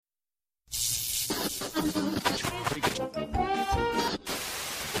Let's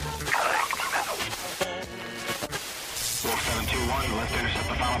intercept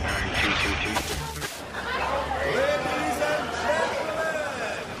the final bearing 222. Ladies and gentlemen,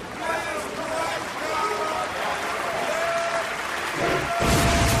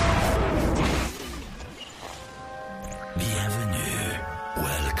 Bienvenue.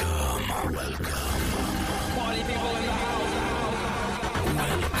 Welcome. party people in the house.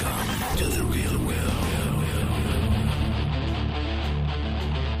 Welcome to the real world.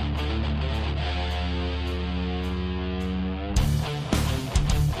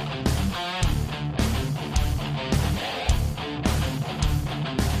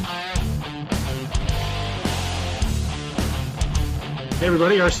 Hey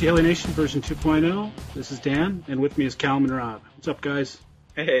everybody, RC Heli Nation version 2.0. This is Dan, and with me is Calum and Rob. What's up, guys?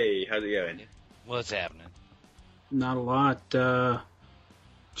 Hey, how's it going? What's happening? Not a lot.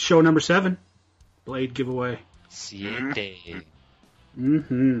 Show number 7, Blade giveaway. See you day.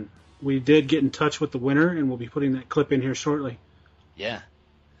 Mm-hmm. We did get in touch with the winner, and we'll be putting that clip in here shortly. Yeah.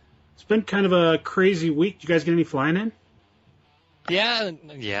 It's been kind of a crazy week. Did you guys get any flying in? Yeah,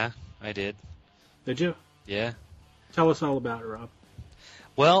 I did. Did you? Yeah. Tell us all about it, Rob.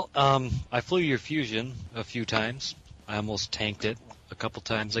 Well, I flew your Fusion a few times. I almost tanked it a couple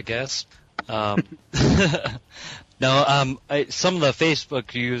times, I guess. No, some of the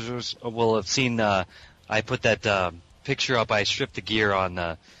Facebook users will have seen. I put that picture up. I stripped the gear on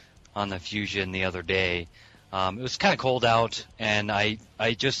the Fusion the other day. It was kind of cold out, and I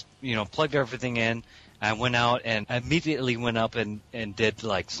just plugged everything in. I went out and immediately went up and did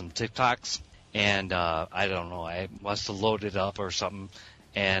like some TikToks, and I don't know. I must have loaded up or something.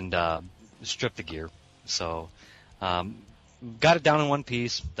 And stripped the gear. So got it down in one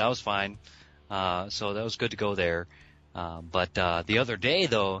piece. That was fine. So that was good to go there. But the other day,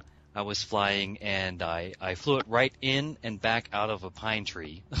 though, I was flying, and I flew it right in and back out of a pine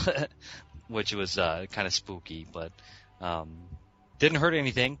tree, which was kind of spooky. But didn't hurt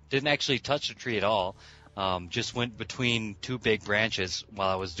anything. Didn't actually touch the tree at all. Just went between two big branches while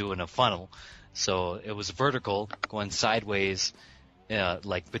I was doing a funnel. So it was vertical, going sideways,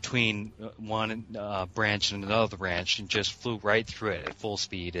 like between one branch and another branch, and just flew right through it at full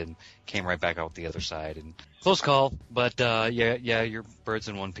speed and came right back out the other side. And close call, but yeah, your bird's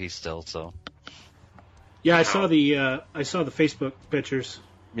in one piece still. So Yeah, I saw the Facebook pictures.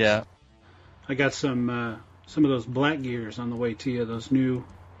 yeah, I got some of those black gears on the way to you. Those new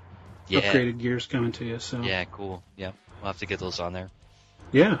upgraded gears coming to you. So yeah, cool. Yeah, we'll have to get those on there.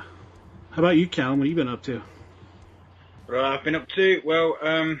 Yeah. How about you, Calum? What have you been up to? What I've been up to? Well,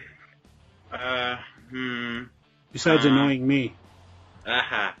 Besides annoying me.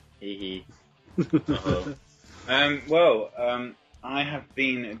 aha, hee hee. Uh-oh. I have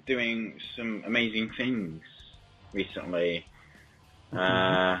been doing some amazing things recently.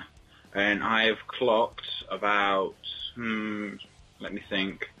 And I've clocked about, let me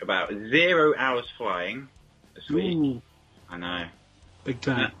think, about 0 hours flying this week. Ooh, I know. big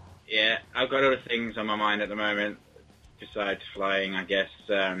time. Yeah, I've got other things on my mind at the moment besides flying, I guess.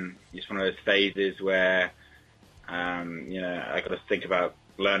 It's one of those phases where, I got to think about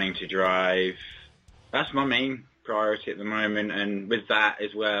learning to drive. That's my main priority at the moment, and with that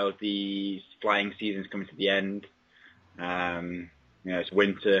as well, the flying season's coming to the end. It's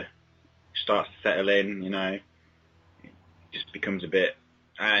winter, starts to settle in, it just becomes a bit,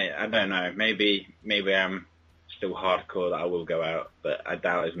 I don't know, maybe I'm still hardcore that I will go out, but I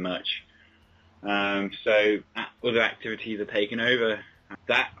doubt as much. So other activities are taking over.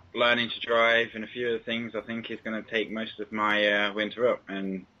 That, learning to drive, and a few other things I think is going to take most of my winter up.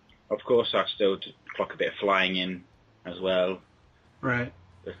 And of course, I still clock a bit of flying in as well. Right.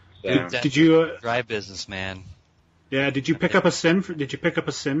 But, Did you? Drive business, man? Yeah. Did you pick up a sim? Did you pick up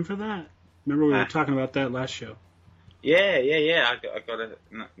a sim for that? Remember we were talking about that last show. Yeah. I got a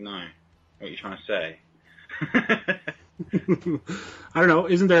no. What are you trying to say? I don't know.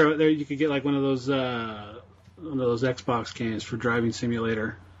 Isn't there you could get like one of those Xbox games for driving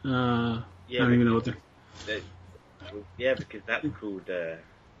simulator? I don't even know what they're. Yeah, because that's called.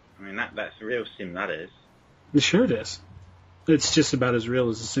 That's a real sim. That is. Sure it is. It's just about as real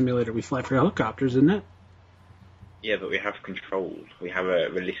as the simulator we fly for helicopters, isn't it? Yeah, but we have controls. We have a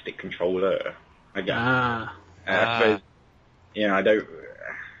realistic controller. I guess. Ah. Suppose, I don't.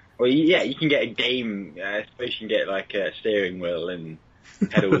 Well, yeah, you can get a game. I suppose you can get like a steering wheel and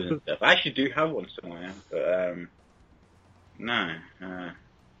pedals and stuff. I actually do have one somewhere, but no.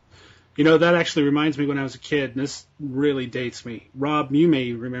 That actually reminds me when I was a kid, and this really dates me. Rob, you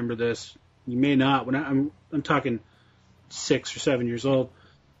may remember this. You may not. When I'm talking 6 or 7 years old.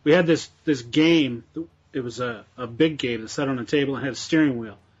 we had this game. It was a big game that sat on a table and had a steering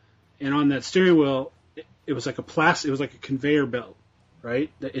wheel. And on that steering wheel, it was like it was like a conveyor belt,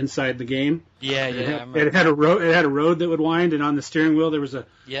 right? Inside the game. Yeah, It had a road that would wind, and on the steering wheel there was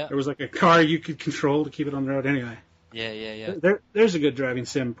like a car you could control to keep it on the road. Anyway. Yeah. There's a good driving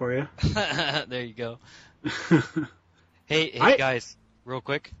sim for you. There you go. Hey, guys, real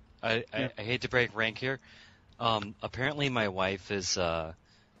quick. I hate to break rank here. Apparently my wife is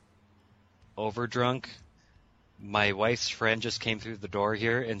overdrunk. My wife's friend just came through the door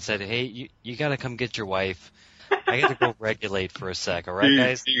here and said, "Hey, you gotta come get your wife. I gotta go regulate for a sec, all right,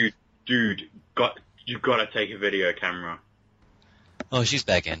 guys?" Dude, you've got to take a video camera. Oh, she's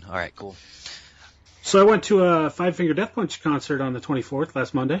back in. All right, cool. So I went to a Five Finger Death Punch concert on the 24th,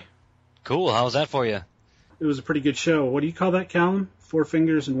 last Monday. Cool. How was that for you? It was a pretty good show. What do you call that, Callum? 4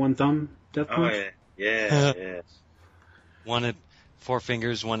 fingers and 1 thumb Death Punch? Oh, yeah. 4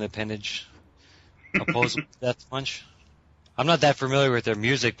 fingers, 1 appendage. Opposable Death Punch. I'm not that familiar with their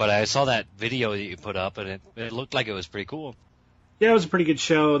music, but I saw that video that you put up, and it looked like it was pretty cool. Yeah, it was a pretty good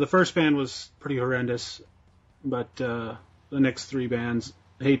show. The first band was pretty horrendous, but the next 3 bands,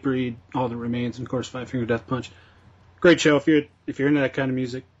 Hatebreed, All That Remains, and of course Five Finger Death Punch. Great show. If you're into that kind of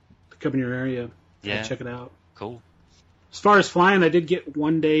music, come in your area. Check it out. Cool. As far as flying, I did get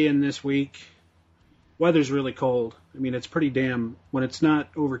 1 day in this week. Weather's really cold. I mean, it's pretty damn. When it's not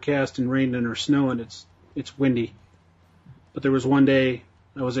overcast and raining or snowing, it's windy. But there was 1 day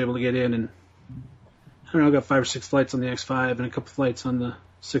I was able to get in, and I don't know, I got 5 or 6 flights on the X5 and a couple flights on the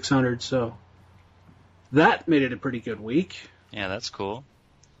 600, so that made it a pretty good week. Yeah, that's cool.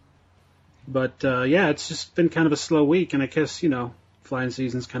 But yeah, it's just been kind of a slow week, and I guess, flying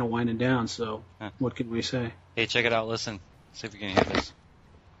season's kind of winding down, so what can we say? Hey, check it out. Listen. See if you can hear this.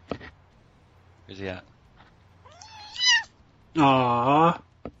 Where's he at? Aww.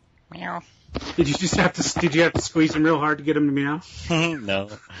 Meow. Did you have to squeeze him real hard to get him to meow? No.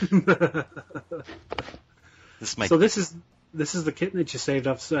 This is the kitten that you saved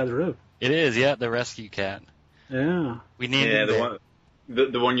off the side of the road. It is, yeah, the rescue cat. Yeah. We named him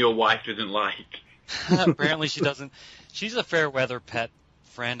the one your wife doesn't like. Apparently she doesn't. She's a fair weather pet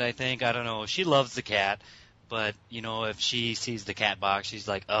friend, I think. I don't know. She loves the cat, but if she sees the cat box, she's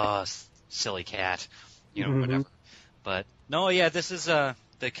like, "Oh, silly cat," whatever. But no, yeah, this is the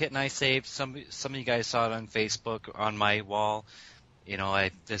kitten I saved. Some of you guys saw it on Facebook on my wall.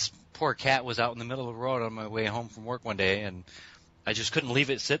 This poor cat was out in the middle of the road on my way home from work one day, and I just couldn't leave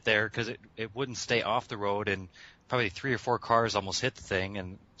it sit there because it wouldn't stay off the road, and probably 3 or 4 cars almost hit the thing,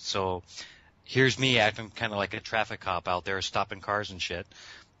 and so here's me acting kind of like a traffic cop out there stopping cars and shit.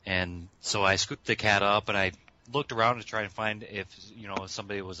 And so I scooped the cat up, and I looked around to try and find if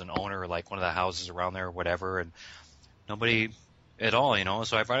somebody was an owner, like one of the houses around there or whatever, and nobody at all,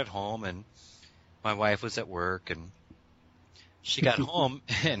 So I brought it home, and my wife was at work, and she got home,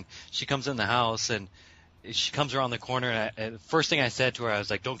 and she comes in the house, and she comes around the corner, and the first thing I said to her, I was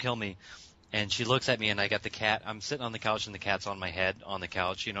like, "Don't kill me." And she looks at me, and I got the cat. I'm sitting on the couch, and the cat's on my head on the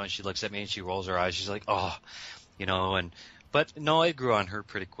couch, and she looks at me, and she rolls her eyes. She's like, "Oh," but no, it grew on her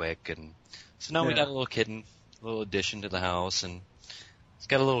pretty quick, and so now we got a little kitten, a little addition to the house, and it's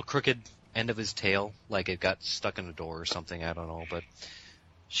got a little crooked end of his tail, like it got stuck in a door or something, I don't know, but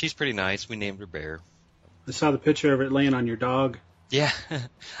she's pretty nice. We named her Bear. I saw the picture of it laying on your dog. Yeah,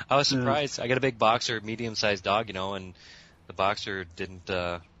 I was surprised. I got a big boxer, medium-sized dog, and the boxer didn't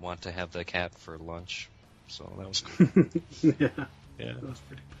want to have the cat for lunch, so that was cool. Yeah, that was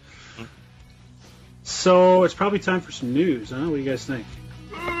pretty cool. So it's probably time for some news, huh? What do you guys think?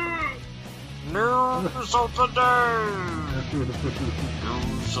 News of the day!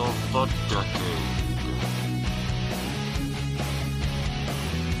 News of the decade.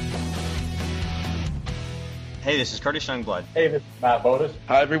 Hey, this is Curtis Youngblood. Hey, this is Matt Bodis.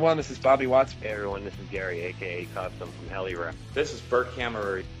 Hi, everyone. This is Bobby Watts. Hey, everyone. This is Gary, a.k.a. Custom from Hellyrack. This is Bert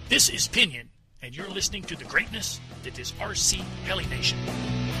Cameron. This is Pinion, and you're listening to the greatness that is RC Heli Nation.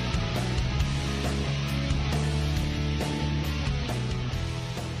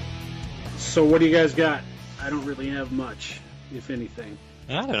 So what do you guys got? I don't really have much, if anything.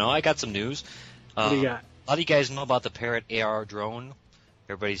 I don't know. I got some news. What do you got? A lot of you guys know about the Parrot AR drone.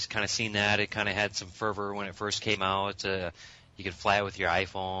 Everybody's kind of seen that. It kind of had some fervor when it first came out. You could fly it with your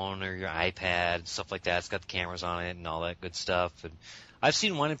iPhone or your iPad, stuff like that. It's got the cameras on it and all that good stuff. And I've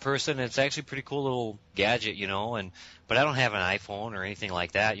seen one in person, and it's actually a pretty cool little gadget, but I don't have an iPhone or anything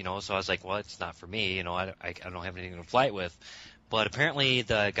like that, so I was like, well, it's not for me, I don't have anything to fly it with. But apparently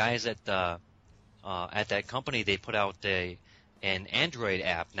the guys at that company, they put out an Android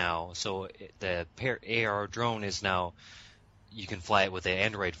app now, so the Parrot AR drone is now you can fly it with the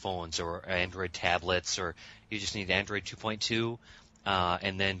Android phones or Android tablets, or you just need Android 2.2,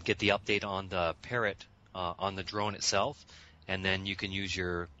 and then get the update on the Parrot on the drone itself, and then you can use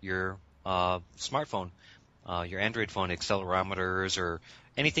your smartphone, your Android phone, accelerometers, or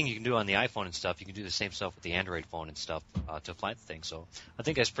anything you can do on the iPhone and stuff. You can do the same stuff with the Android phone and stuff to fly the thing. So I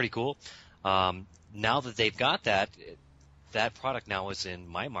think that's pretty cool. Now that they've got that product now is in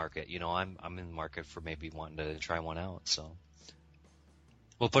my market. You know, I'm in the market for maybe wanting to try one out. So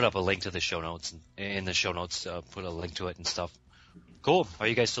we'll put up a link to the show notes, and in the show notes put a link to it and stuff. Cool. Are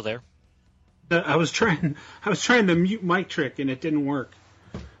you guys still there? I was trying the mute mic trick and it didn't work.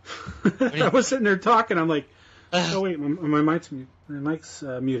 I was sitting there talking. I'm like, oh wait, my mic's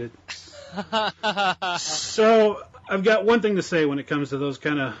muted. So I've got one thing to say when it comes to those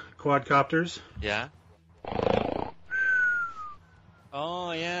kind of quadcopters. Yeah.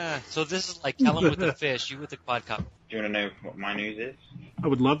 Oh yeah. So this is like Callum with the fish, you with the quadcopter. Do you want to know what my news is? I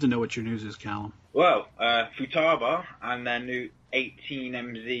would love to know what your news is, Callum. Well, Futaba and their new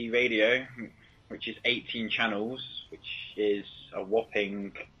 18MZ radio, which is 18 channels, which is a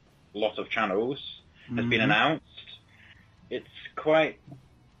whopping lot of channels, has been announced. It's quite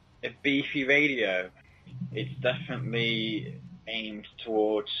a beefy radio. It's definitely aimed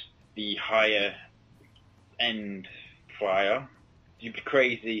towards the higher end flyer. You'd be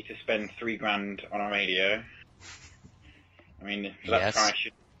crazy to spend $3,000 on a radio. I mean, for that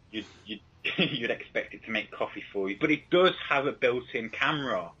price, you'd expect it to make coffee for you. But it does have a built-in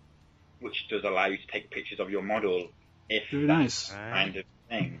camera, which does allow you to take pictures of your model. If very nice kind of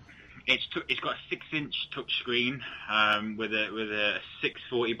thing. It's got a 6-inch touchscreen with a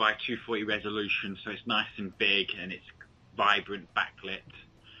 640 by 240 resolution, so it's nice and big and it's vibrant backlit.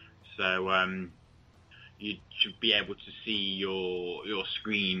 So you should be able to see your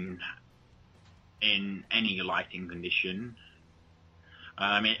screen in any lighting condition.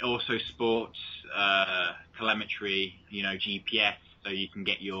 It also sports telemetry, GPS, so you can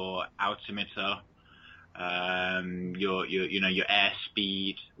get your altimeter, your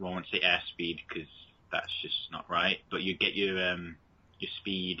airspeed. Well, I won't say airspeed because that's just not right. But you get your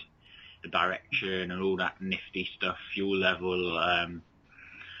speed, the direction, and all that nifty stuff. Fuel level.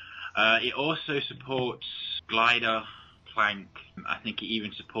 It also supports glider, plank. I think it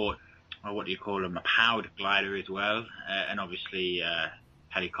even supports, what do you call them, a powered glider as well, and obviously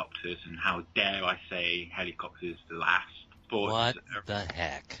helicopters. And how dare I say helicopters last? What the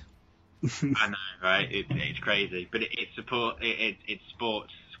heck? I know, right? It's crazy, but it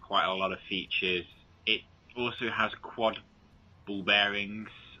sports quite a lot of features. It also has quad ball bearings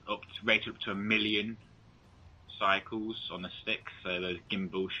rated up to 1 million cycles on the stick, so those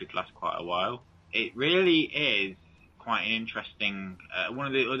gimbals should last quite a while. It really is quite an interesting. One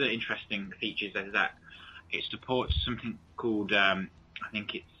of the other interesting features is that it supports something called I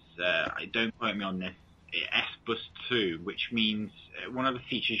think it's don't quote me on this. S-Bus 2, which means one of the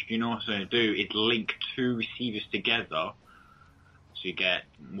features you can also do is link two receivers together so you get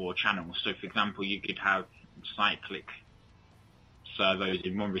more channels. So, for example, you could have cyclic servos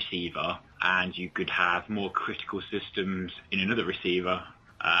in one receiver and you could have more critical systems in another receiver,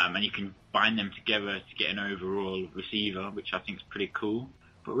 and you can bind them together to get an overall receiver, which I think is pretty cool.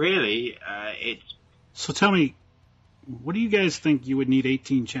 But really, it's... So tell me, what do you guys think you would need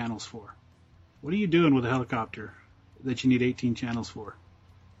 18 channels for? What are you doing with a helicopter that you need 18 channels for?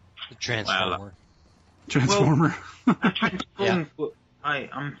 The transformer. Transformer. Yeah.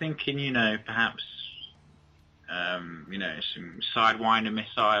 I'm thinking, perhaps, some Sidewinder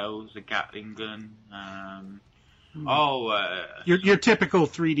missiles, a Gatling gun. Your typical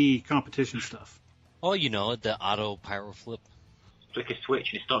 3D competition stuff. Oh, the auto pyro flip. Flick a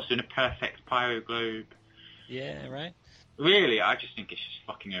switch and it starts doing a perfect pyro globe. Yeah, right? Really, I just think it's just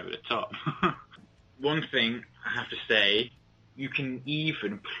fucking over the top. One thing I have to say, you can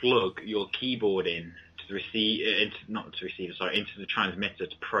even plug your keyboard in to the into the transmitter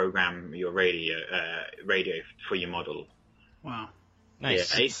to program your radio for your model. Wow,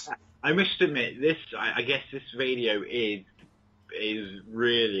 nice. Yeah, I must admit, I guess this radio is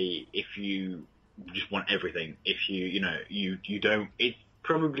really, if you just want everything. If you don't, it's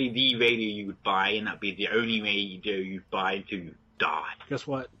probably the radio you would buy, and that'd be the only radio you'd buy to die. Guess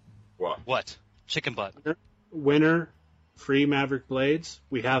what? What? Chicken butt. Winner, free Maverick Blades.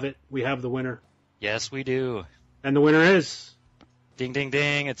 We have it. We have the winner. Yes, we do. And the winner is... Ding, ding,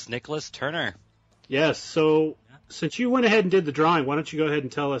 ding. It's Nicholas Turner. Yes. So since you went ahead and did the drawing, why don't you go ahead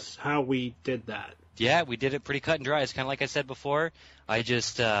and tell us how we did that? Yeah, we did it pretty cut and dry. It's kind of like I said before. I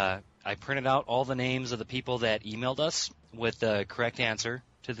just I printed out all the names of the people that emailed us with the correct answer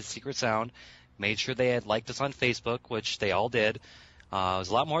to the secret sound, made sure they had liked us on Facebook, which they all did. It was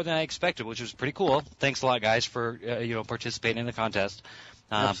a lot more than I expected, which was pretty cool. Thanks a lot, guys, for participating in the contest.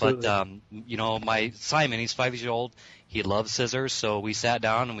 But my Simon, he's 5 years old. He loves scissors, so we sat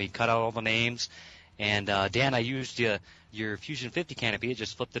down and we cut out all the names. And Dan, I used your Fusion 50 canopy. I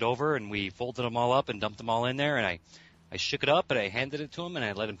just flipped it over and we folded them all up and dumped them all in there. And I shook it up and I handed it to him and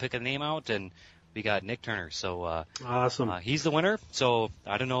I let him pick a name out. And we got Nick Turner. So awesome. He's the winner. So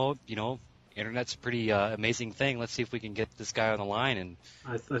I don't know, internet's a pretty amazing thing. Let's see if we can get this guy on the line. And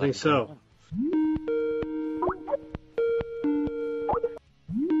I think so.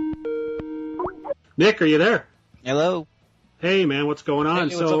 Nick, are you there? Hello. Hey, man, what's going on?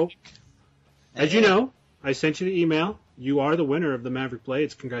 Hey, what's up, Nick? As you know, I sent you the email. You are the winner of the Maverick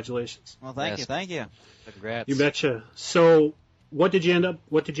Blades. Congratulations. Well, thank you. Congrats. You betcha. So, what did you end up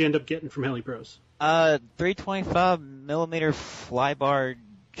getting from Heli Pros? 325 millimeter flybar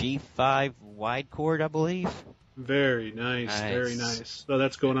G5 wide cord, I believe. Very nice. Very nice. So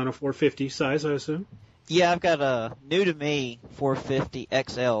that's going on a 450 size, I assume? Yeah, I've got a new to me 450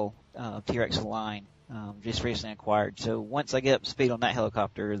 XL T-Rex line, just recently acquired. So once I get up to speed on that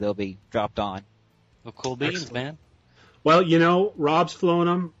helicopter, they'll be dropped on. Well, cool beans, Excellent. man. Well, Rob's flown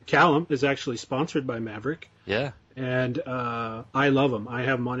them. Callum is actually sponsored by Maverick. Yeah. And I love them. I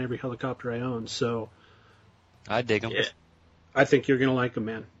have them on every helicopter I own. So I dig them. Yeah. I think you're going to like them,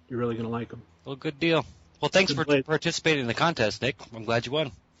 man. You're really going to like them. Well, good deal. Well, thanks Good for blade. participating in the contest, Nick. I'm glad you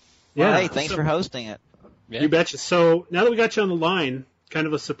won. Well, hey, thanks for hosting it. Yeah. You betcha. So now that we got you on the line, kind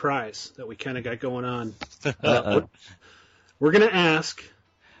of a surprise that we kind of got going on. We're going to ask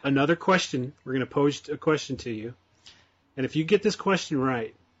another question. We're going to pose a question to you. And if you get this question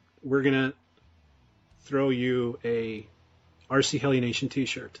right, we're going to throw you a RC Heli Nation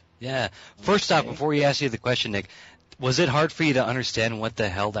t-shirt. Yeah. First off, before we ask you the question, Nick, was it hard for you to understand what the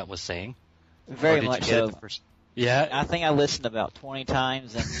hell that was saying? Very much so. Yeah. I think I listened about 20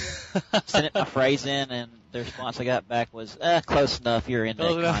 times and sent it my phrase in, and the response I got back was, close enough, you're in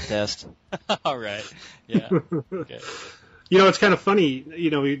the contest. All right. Yeah. Okay. It's kind of funny,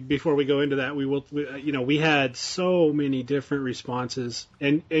 before we go into that, we had so many different responses,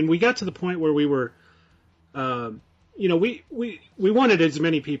 and we got to the point where we were, we wanted as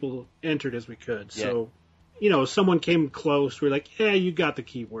many people entered as we could. Yeah. So, someone came close, we're like, yeah, you got the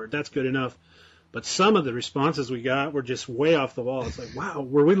keyword, that's good enough. But some of the responses we got were just way off the wall. It's like, wow,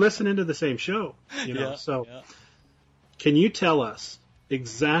 were we listening to the same show? Can you tell us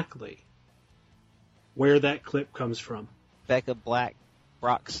exactly where that clip comes from? Becca Black,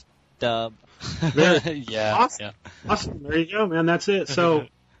 Brock's dub. Yeah. Awesome. Yeah. Awesome. There you go, man. That's it. So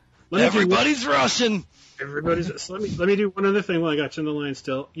everybody's Russian. So let me do one other thing while I got you on the line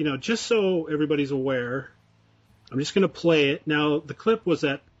still. Just so everybody's aware, I'm just going to play it. Now, the clip was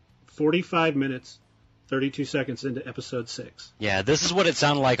at 45 minutes, 32 seconds into episode 6. Yeah, this is what it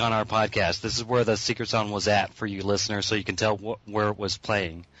sounded like on our podcast. This is where the secret sound was at for you listeners, so you can tell where it was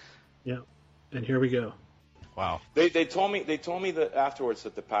playing. Yeah. And here we go. Wow. They told me that afterwards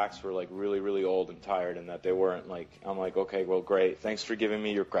that the packs were like really, really old and tired, and that they weren't like. I'm like, okay, well, great. Thanks for giving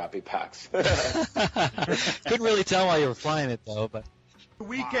me your crappy packs. Couldn't really tell while you were flying it though, but.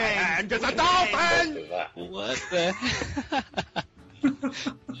 Weekend is a dolphin! What the?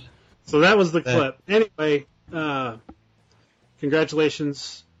 So that was the clip. Anyway,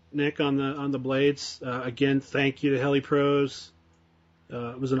 congratulations, Nick, on the blades. Again, thank you to Heli Pros.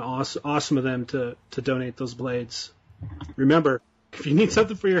 It was an awesome of them to donate those blades. Remember, if you need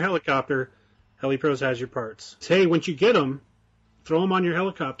something for your helicopter, Heli Pros has your parts. Hey, once you get them, throw them on your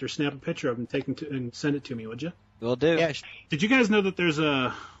helicopter, snap a picture of them, take them and send it to me, would you? Will do. Yeah. Did you guys know that there's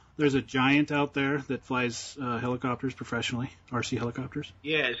a giant out there that flies helicopters professionally, RC helicopters?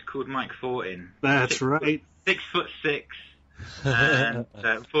 Yeah, it's called Mike Fortin. That's right. 6'6". And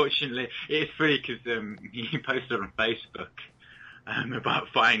unfortunately, it's funny because he posted on Facebook about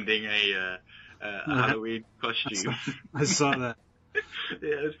finding a Halloween costume. I saw that. Yeah,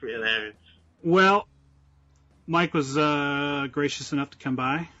 it was pretty hilarious. Well, Mike was gracious enough to come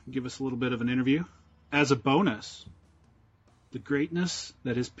by and give us a little bit of an interview. As a bonus, the greatness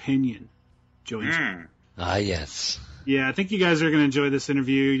that is Pinion joins you. Ah, yes. Yeah, I think you guys are going to enjoy this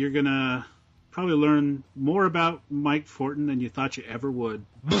interview. You're going to probably learn more about Mike Fortin than you thought you ever would.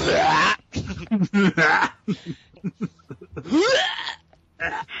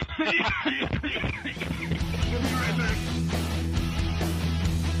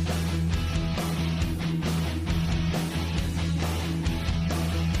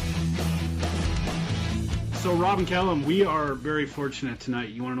 So, Rob and Callum, we are very fortunate tonight.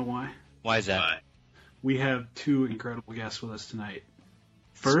 You want to know why? Why is that? We have two incredible guests with us tonight.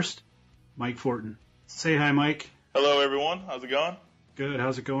 First, Mike Fortin. Say hi, Mike. Hello, everyone. How's it going? Good.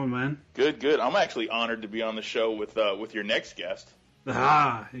 How's it going, man? Good. I'm actually honored to be on the show with your next guest.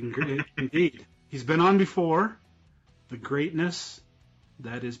 Indeed. He's been on before. The greatness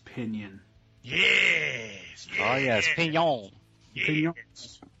that is Pinion. Yes. Oh, yes, Pignon. Pinion.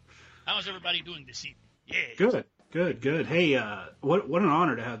 How's everybody doing this evening? Yeah. Good. Hey, what an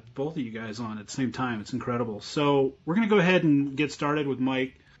honor to have both of you guys on at the same time. It's incredible. So we're going to go ahead and get started with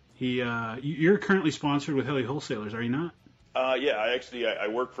Mike. You're currently sponsored with Heli Wholesalers, are you not? Yeah, I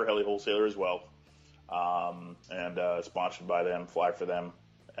work for Heli Wholesaler as well, and sponsored by them, fly for them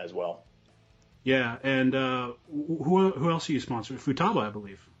as well. Yeah, and who else are you sponsored? Futaba, I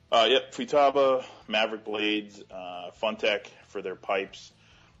believe. Yep, Futaba, Maverick Blades, Funtech for their pipes,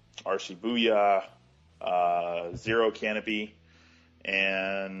 RC Booyah, Zero Canopy,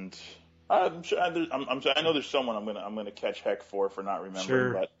 and I'm sure I know there's someone I'm gonna catch heck for not remembering,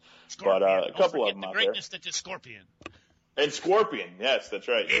 sure. but Scorpion. a couple of them the out greatness that is Scorpion. And Scorpion, yes, that's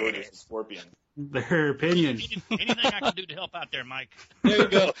right. You're just a Scorpion. Their opinion. Anything I can do to help out there, Mike. There you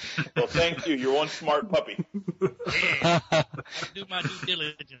go. Well, thank you. You're one smart puppy. Yeah. I do my due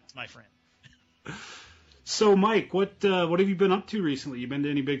diligence, my friend. So, Mike, what have you been up to recently? You been to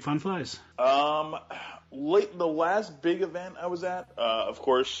any big fun flies? The last big event I was at, of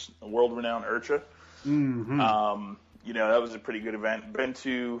course, world-renowned IRCHA. Mm-hmm. That was a pretty good event. Been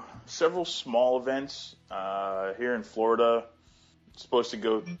to several small events here in Florida. Supposed to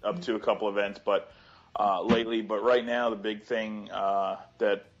go up to a couple events, but lately. But right now, the big thing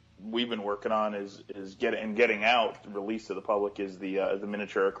that we've been working on is getting out, released to the public, is the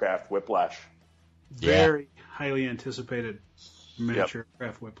miniature aircraft Whiplash. Very highly anticipated miniature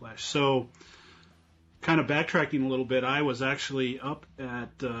aircraft Whiplash. So, kind of backtracking a little bit, I was actually up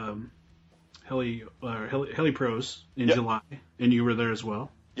at Heli Pros in July, and you were there as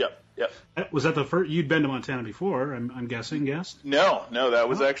well. Yep. Was that the first? You'd been to Montana before, I'm guessing. Yes. No, that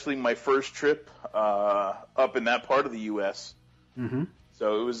was actually my first trip up in that part of the U.S. Mm-hmm.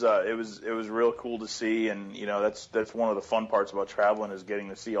 So it was real cool to see, and that's one of the fun parts about traveling, is getting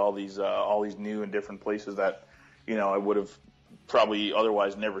to see all these new and different places that I would have probably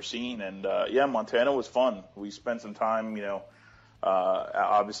otherwise never seen. And Montana was fun. We spent some time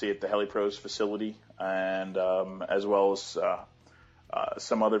obviously at the Heli Pros facility, and as well as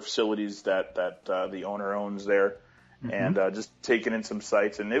some other facilities that the owner owns there, mm-hmm. and just taking in some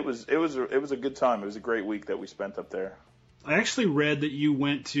sights. And it was a good time. It was a great week that we spent up there. I actually read that you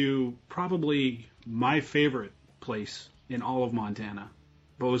went to probably my favorite place in all of Montana,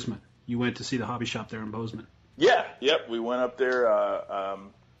 Bozeman. You went to see the hobby shop there in Bozeman. Yeah, yep. We went up there.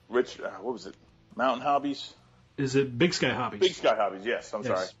 What was it? Mountain Hobbies? Is it Big Sky Hobbies? Big Sky Hobbies, yes. I'm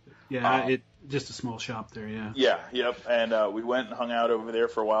sorry. Yeah, just a small shop there, yeah. Yeah, yep. And we went and hung out over there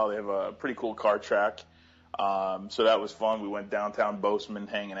for a while. They have a pretty cool car track. So that was fun. We went downtown Bozeman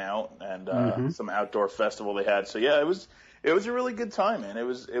hanging out, and mm-hmm. some outdoor festival they had. So yeah, it was a really good time, man. It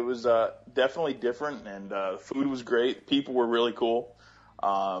was definitely different, and food was great. People were really cool.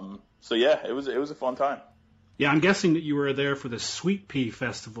 So yeah, it was a fun time. Yeah, I'm guessing that you were there for the Sweet Pea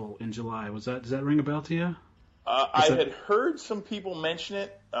Festival in July. Does that ring a bell to you? I had heard some people mention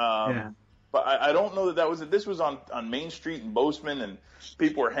it, but I don't know that was it. This was on Main Street in Bozeman, and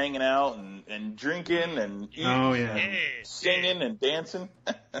people were hanging out and drinking and eating and singing and dancing.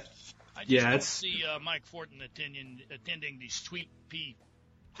 I just don't see Mike Fortin attending the Sweet Pea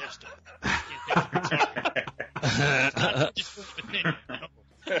Festival.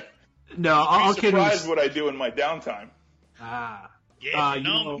 No, I'll be surprised what I do in my downtime.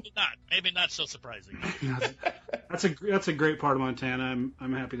 Maybe not so surprising. That's a great part of Montana.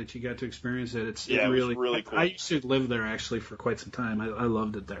 I'm happy that you got to experience it. It was really cool. I used to live there actually for quite some time. I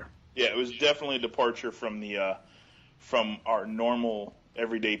loved it there. Yeah, it was definitely a departure from from our normal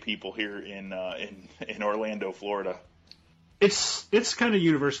everyday people here in Orlando, Florida. It's kind of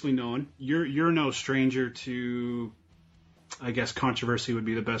universally known. You're no stranger to, I guess, controversy would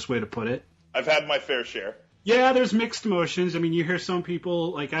be the best way to put it. I've had my fair share. Yeah, there's mixed emotions. I mean, you hear some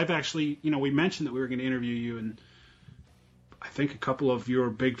people, like I've actually, we mentioned that we were going to interview you, and I think a couple of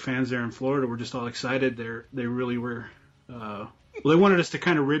your big fans there in Florida were just all excited. They really were. They wanted us to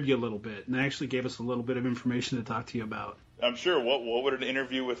kind of rib you a little bit, and they actually gave us a little bit of information to talk to you about. I'm sure. What would an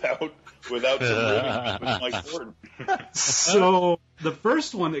interview without some ribbing with Mike Fortin? So the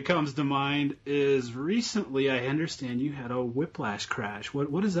first one that comes to mind is recently. I understand you had a Whiplash crash.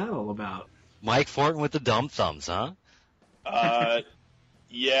 What is that all about? Mike Fortin with the dumb thumbs, huh?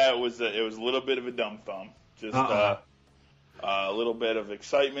 Yeah, it was a little bit of a dumb thumb. Just a little bit of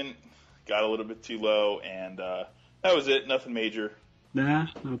excitement, got a little bit too low, and that was it. Nothing major. Nah.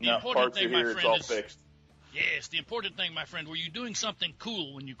 Okay. No, important parts are thing, my here. It's friend, all is- fixed. Yes, the important thing, my friend, were you doing something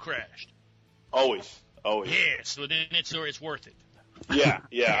cool when you crashed? Always. Yes, so then it's worth it. Yeah.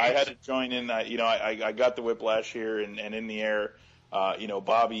 I had to join in. I got the Whiplash here and in the air.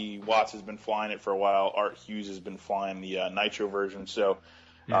 Bobby Watts has been flying it for a while. Art Hughes has been flying the Nitro version. So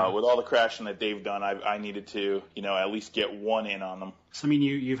with all the crashing that they've done, I needed to, at least get one in on them. So, I mean,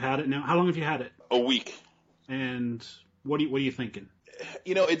 you've had it now. How long have you had it? A week. And what are you thinking?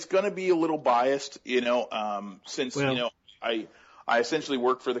 It's going to be a little biased, since, I essentially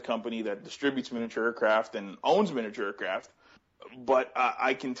work for the company that distributes miniature aircraft and owns miniature aircraft. But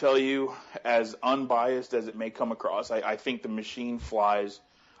I can tell you, as unbiased as it may come across, I think the machine flies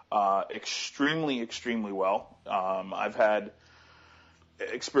extremely, extremely well. I've had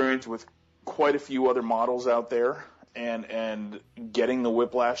experience with quite a few other models out there, and getting the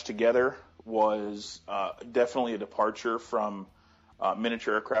Whiplash together was definitely a departure from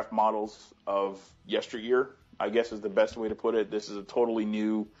miniature aircraft models of yesteryear, I guess is the best way to put it. This is a totally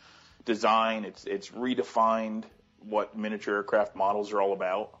new design. It's redefined what miniature aircraft models are all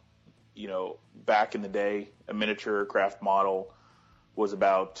about. Back in the day, a miniature aircraft model was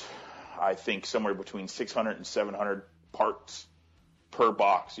about, I think, somewhere between 600 and 700 parts per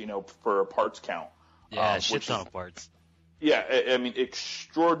box, for a parts count. Yeah, shit ton of parts. Yeah, I mean,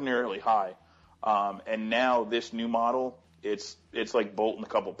 extraordinarily high. And now this new model, it's like bolting a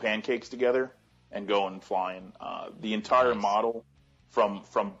couple pancakes together and going flying. The entire model from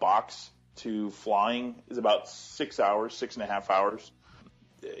box to flying is about 6 hours, 6.5 hours.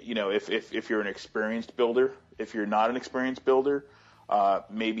 If you're an experienced builder, if you're not an experienced builder,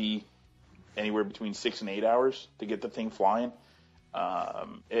 maybe anywhere between 6 and 8 hours to get the thing flying.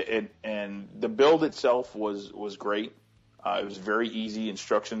 And the build itself was great. It was very easy.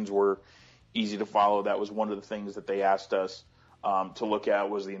 Instructions were easy to follow. That was one of the things that they asked us to look at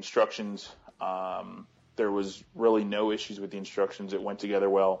was the instructions. There was really no issues with the instructions. It went together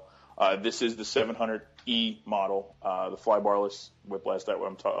well. This is the 700E model, the flybarless Whiplash that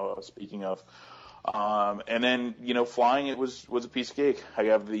I'm speaking of. And then, flying it was a piece of cake. I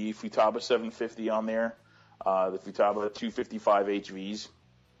have the Futaba 750 on there, the Futaba 255 HVs.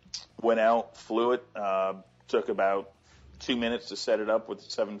 Went out, flew it, took about 2 minutes to set it up with the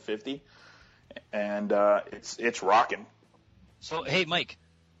 750, and it's rocking. So, hey, Mike.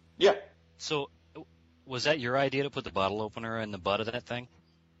 Yeah. So, was that your idea to put the bottle opener in the butt of that thing?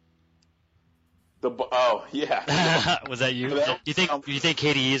 Oh, yeah. Was that you? Do you think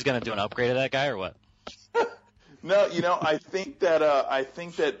KDE is going to do an upgrade of that guy or what? No, I think that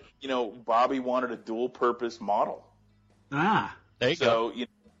Bobby wanted a dual purpose model. Ah, there you go. So, it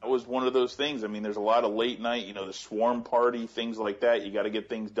was one of those things. I mean, there's a lot of late night, the swarm party, things like that. You got to get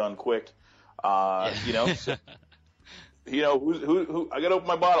things done quick. So, who I got to open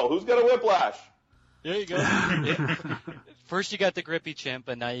my bottle. Who's got a Whiplash? There you go. First you got the Grippy Chimp,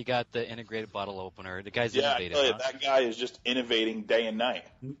 and now you got the integrated bottle opener. The guy's innovative. I tell you, that guy is just innovating day and night.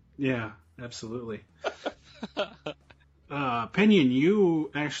 Yeah, absolutely. Pinion,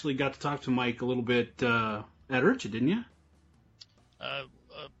 you actually got to talk to Mike a little bit at IRCHA, didn't you?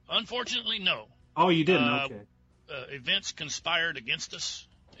 Unfortunately, no. Oh, you didn't? Okay. Events conspired against us,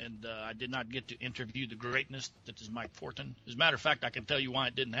 and I did not get to interview the greatness that is Mike Fortin. As a matter of fact, I can tell you why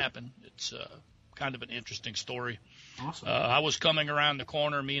it didn't happen. It's kind of an interesting story. Awesome. I was coming around the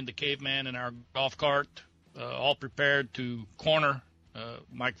corner, me and the caveman in our golf cart, all prepared to corner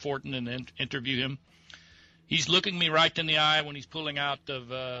Mike Fortin and interview him. He's looking me right in the eye when he's pulling out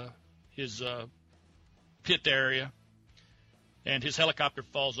of his pit area, and his helicopter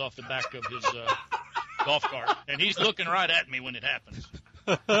falls off the back of his golf cart, and he's looking right at me when it happens.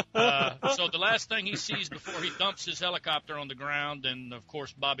 So the last thing he sees before he dumps his helicopter on the ground, and of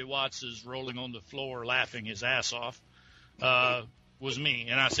course Bobby Watts is rolling on the floor laughing his ass off, was me.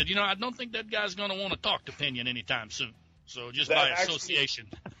 And I said, I don't think that guy's going to want to talk to Pinion anytime soon. So just by association.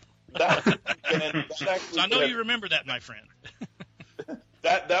 So I know you remember that, my friend.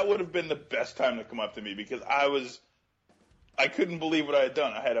 That would have been the best time to come up to me because I couldn't believe what I had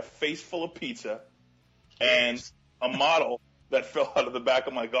done. I had a face full of pizza and a model that fell out of the back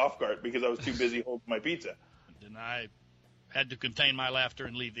of my golf cart because I was too busy holding my pizza. And I had to contain my laughter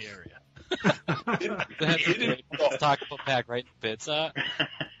and leave the area. Taco pack right in the pits.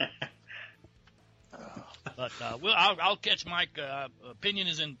 But I'll catch Mike. Pinion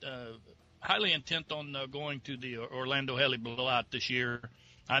is highly intent on going to the Orlando Heli Blowout this year.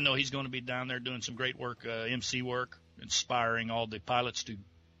 I know he's going to be down there doing some great work, MC work, inspiring all the pilots to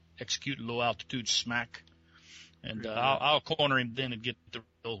execute low altitude smack. And I'll corner him then and get the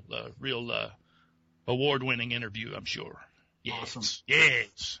real award-winning interview, I'm sure. Yes. Awesome.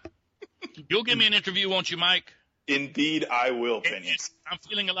 Yes. You'll give me an interview, won't you, Mike? Indeed, I will, Pinion. Yes. I'm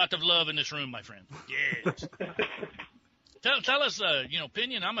feeling a lot of love in this room, my friend. Yes. Tell us,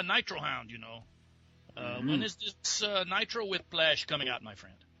 Pinion, I'm a Nitro hound, When is this Nitro Whiplash coming out, my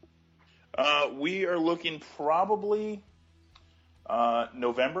friend? We are looking probably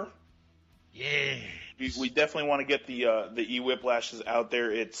November. Yeah. We definitely want to get the e-whiplashes out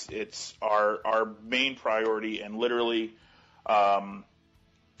there. It's our main priority, and literally,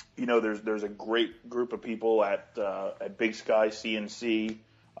 there's a great group of people at Big Sky CNC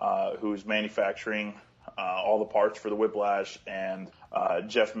who's manufacturing all the parts for the Whiplash, and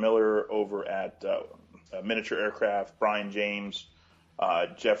Jeff Miller over at Miniature Aircraft, Brian James,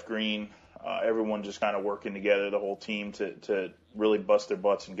 Jeff Green, everyone just kind of working together, the whole team to really bust their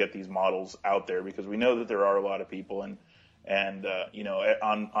butts and get these models out there, because we know that there are a lot of people, and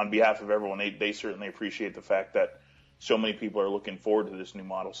on behalf of everyone, they certainly appreciate the fact that so many people are looking forward to this new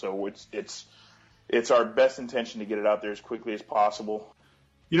model. So it's our best intention to get it out there as quickly as possible.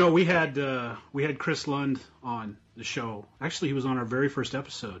 We had Chris Lund on the show. Actually, he was on our very first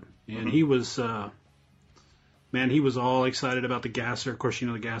episode, and he was he was all excited about the Gasser. Of course,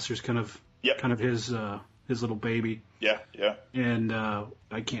 the Gasser's kind of his little baby. Yeah. And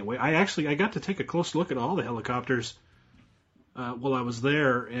I can't wait. I got to take a close look at all the helicopters while I was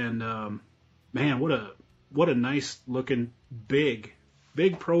there, and what a nice looking big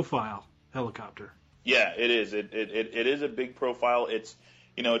profile helicopter. Yeah, it is. It is a big profile. It's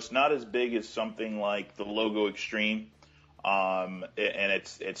not as big as something like the Logo Extreme, and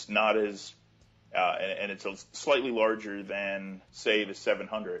it's not as and it's slightly larger than, say, the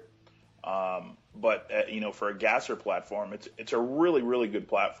 700. But for a Gasser platform, it's a really, really good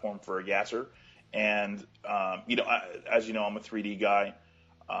platform for a Gasser. And as you know, I'm a 3D guy,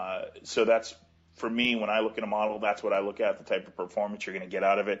 so that's, for me, when I look at a model, that's what I look at, the type of performance you're going to get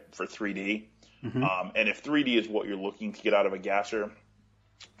out of it for 3D. Mm-hmm. And if 3D is what you're looking to get out of a Gasser,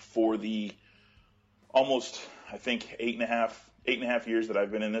 for the almost, I think, eight and a half years that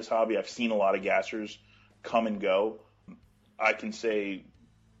I've been in this hobby, I've seen a lot of Gassers come and go. I can say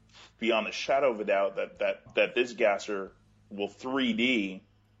beyond a shadow of a doubt that this Gasser will 3D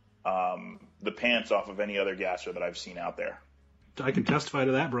the pants off of any other Gasser that I've seen out there. I can testify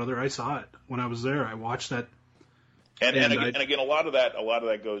to that, brother. I saw it when I was there. I watched that. And again, a lot of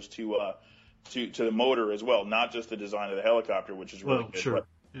that goes to the motor as well, not just the design of the helicopter, which is really good, sure.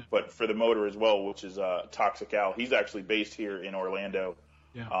 But for the motor as well, which is Toxic Al. He's actually based here in Orlando,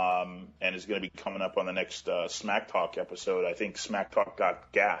 and is going to be coming up on the next Smack Talk episode. I think Smack Talk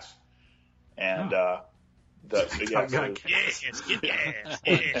got gas, and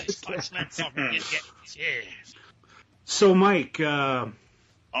So, Mike, on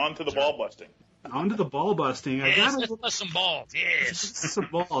to the ball busting. On to the ball busting. Let's bust some balls. Yes. Some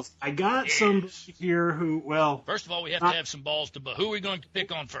balls. I got some here who, first of all, we have to have some balls to bust. Who are we going to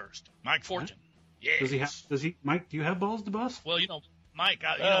pick on first? Mike Fortune. Yes. Does he, Mike, do you have balls to bust? Well, Mike,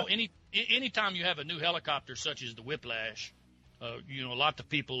 anytime you have a new helicopter such as the Whiplash, a lot of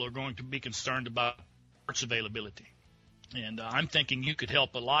people are going to be concerned about parts availability. And I'm thinking you could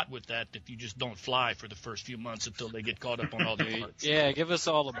help a lot with that if you just don't fly for the first few months until they get caught up on all the parts. Yeah, give us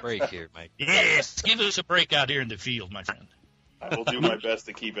all a break here, Mike. Yes, give us a break out here in the field, my friend. I will do my best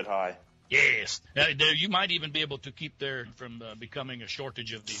to keep it high. Yes. You might even be able to keep there from becoming a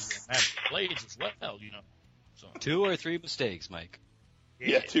shortage of these blades as well, So. 2 or 3 mistakes, Mike.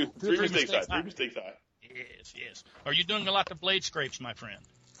 Yeah, three mistakes high. 3 mistakes high. Yes. Are you doing a lot of blade scrapes, my friend?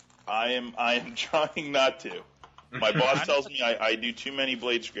 I am trying not to. My boss tells me I do too many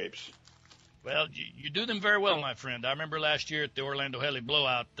blade scrapes. Well, you do them very well, my friend. I remember last year at the Orlando Heli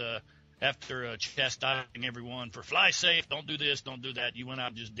Blowout, after chastising everyone for fly safe, don't do this, don't do that, you went out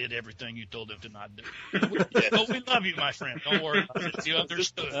and just did everything you told them to not do. But we love you, my friend. Don't worry about it. You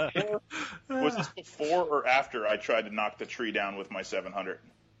understood. Was this before or after I tried to knock the tree down with my 700?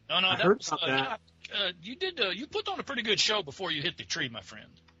 No, that was that. You put on a pretty good show before you hit the tree, my friend.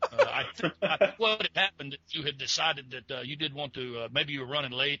 I think what had happened, you had decided that you did want to, maybe you were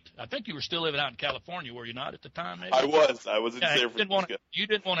running late. I think you were still living out in California, were you not, at the time? Maybe? I was in San Francisco. You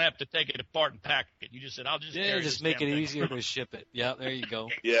didn't want to have to take it apart and pack it. You just said, I'll just make it easier to ship it. Yeah, there you go.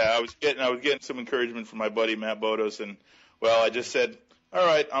 Yeah, I was getting some encouragement from my buddy Matt Bodos, and I just said, all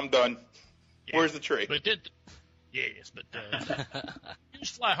right, I'm done. Yeah. Where's the tree? But yes, but you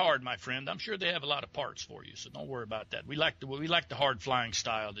just fly hard, my friend. I'm sure they have a lot of parts for you, so don't worry about that. We like the hard flying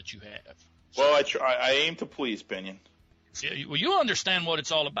style that you have. So, well, I aim to please, Pinion. See, well, you understand what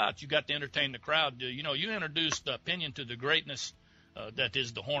it's all about. You got to entertain the crowd. You introduced Pinion to the greatness that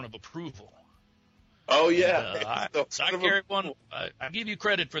is the horn of approval. Oh yeah. So I carry one. I give you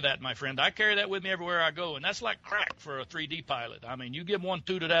credit for that, my friend. I carry that with me everywhere I go, and that's like crack for a 3D pilot. I mean, you give one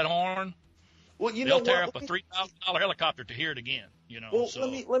toot of that horn, well, you they'll know tear what? up a $3,000 helicopter to hear it again. Well, so.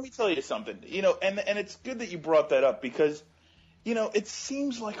 let me tell you something. And it's good that you brought that up because, it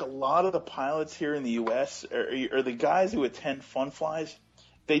seems like a lot of the pilots here in the U.S. or the guys who attend fun flies,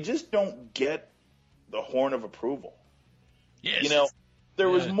 they just don't get the horn of approval. Yes. There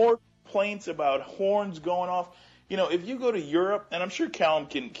was more complaints about horns going off. If you go to Europe, and I'm sure Callum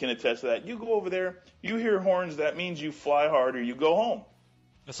can attest to that, you go over there, you hear horns, that means you fly hard or you go home.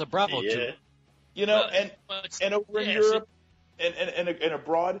 That's a Bravo too. And over in Europe and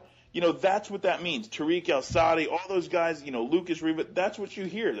abroad, that's what that means. Tariq El-Sadi, all those guys, Lucas Riva, that's what you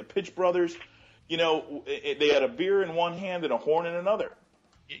hear. The Pitch Brothers, they had a beer in one hand and a horn in another.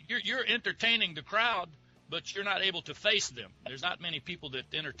 You're entertaining the crowd, but you're not able to face them. There's not many people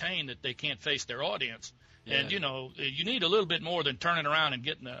that entertain that they can't face their audience. Yeah. And, you need a little bit more than turning around and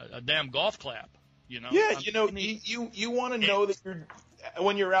getting a damn golf clap. You want to know that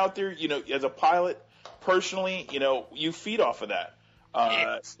when you're out there, as a pilot, personally, you feed off of that.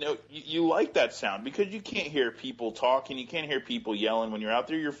 You like that sound because you can't hear people talking, you can't hear people yelling when you're out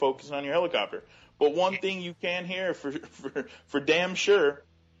there. You're focusing on your helicopter. But one thing you can hear for damn sure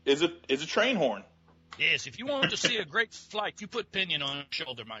is a train horn. Yes, if you want to see a great flight, you put pinion on your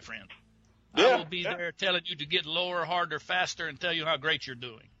shoulder, my friend. Yeah, I will be there telling you to get lower, harder, faster, and tell you how great you're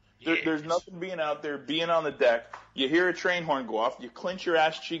doing. There's nothing being out there, being on the deck. You hear a train horn go off, you clench your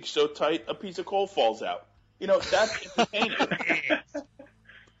ass cheeks so tight, a piece of coal falls out. That's entertainment.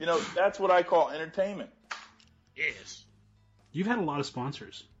 That's what I call entertainment. Yes. You've had a lot of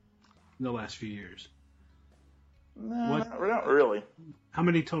sponsors in the last few years. No, not really. How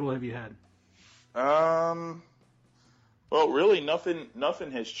many total have you had? Well, really,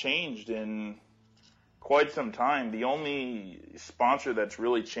 nothing has changed in quite some time. The only sponsor that's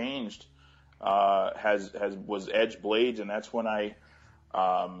really changed was Edge Blades, and that's when I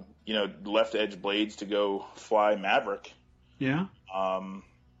left Edge Blades to go fly Maverick. Yeah.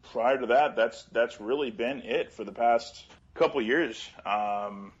 Prior to that, that's really been it for the past couple years.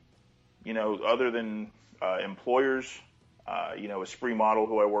 Other than employers, Esprit Model,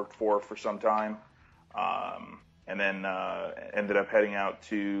 who I worked for some time, and then ended up heading out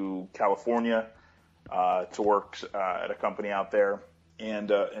to California to work at a company out there,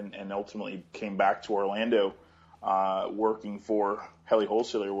 and ultimately came back to Orlando, working for Heli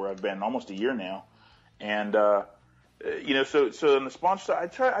Wholesaler, where I've been almost a year now, and so on the sponsor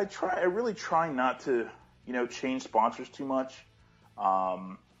side, I really try not to change sponsors too much.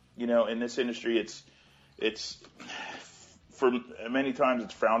 In this industry, it's for many times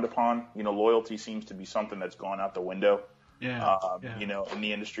it's frowned upon. Loyalty seems to be something that's gone out the window. Yeah. In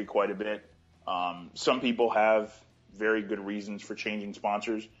the industry quite a bit. Some people have very good reasons for changing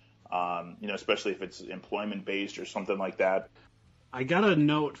sponsors. Especially if it's employment based or something like that. I got a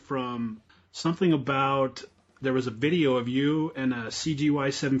note from something about there was a video of you and a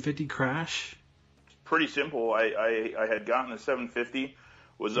CGY 750 crash. Pretty simple. I had gotten a 750,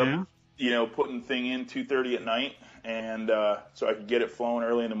 was up, putting the thing in 2:30 at night, and so I could get it flown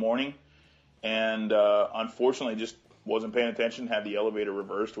early in the morning. And unfortunately, just wasn't paying attention. Had the elevator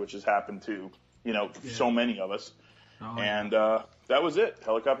reversed, which has happened to so many of us. Oh, and that was it.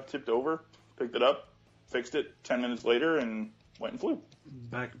 Helicopter tipped over, picked it up, fixed it 10 minutes later, and went and flew.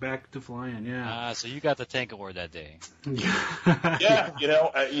 Back to flying, yeah. So you got the tank award that day. Yeah,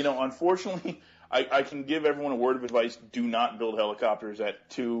 unfortunately, I can give everyone a word of advice: do not build helicopters at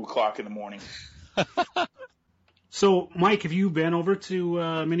 2:00 in the morning. So, Mike, have you been over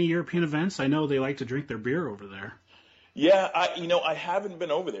to many European events? I know they like to drink their beer over there. Yeah, I haven't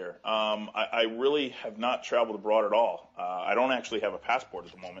been over there. I really have not traveled abroad at all. I don't actually have a passport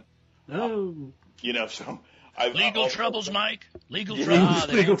at the moment. Oh. So legal troubles, Mike. Legal troubles.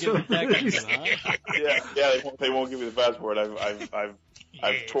 Legal troubles. Yeah. They won't give me the passport.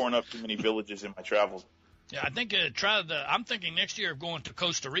 I've torn up too many villages in my travels. Yeah, I think I'm thinking next year of going to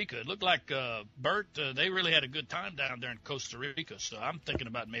Costa Rica. It looked like Bert. They really had a good time down there in Costa Rica. So I'm thinking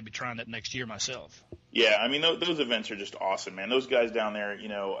about maybe trying that next year myself. Yeah, I mean those events are just awesome, man. Those guys down there,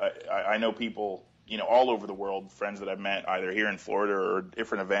 I know people, all over the world, friends that I've met either here in Florida or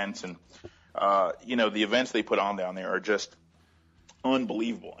different events, and the events they put on down there are just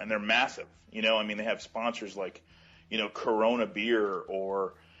unbelievable, and they're massive. They have sponsors like, Corona beer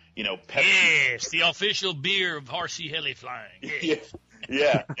or Pepsi. Yes, the official beer of RC Heli Flying.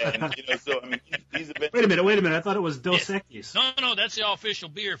 Yeah. And so I mean, these events. Wait a minute. I thought it was Dos Equis. No, that's the official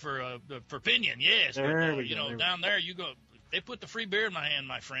beer for Pinion. Yes, there but, down there you go. They put the free beer in my hand,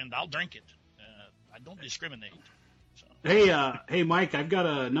 my friend. I'll drink it. I don't discriminate. So. Hey, Mike, I've got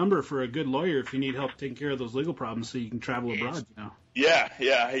a number for a good lawyer if you need help taking care of those legal problems, so you can travel abroad. You know. Yeah.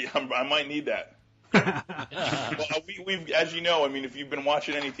 I might need that. Well, we've, as you know, I mean, if you've been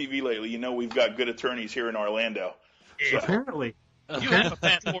watching any TV lately, you know we've got good attorneys here in Orlando. Yeah. Apparently. You have a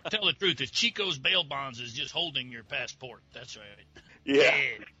passport. Tell the truth. It's Chico's Bail Bonds is just holding your passport. That's right. Yeah.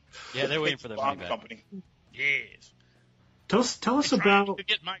 Yeah, they're waiting for their money Bond back. company. Yes. Tell us Trying about to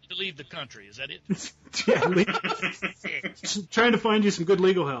get Mike to leave the country. Is that it? just trying to find you some good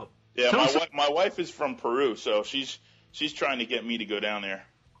legal help. Yeah, Tell us- my wife is from Peru, so she's trying to get me to go down there.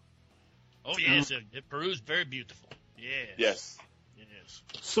 Oh yes, Peru's very beautiful. Yes. Yes. Yes.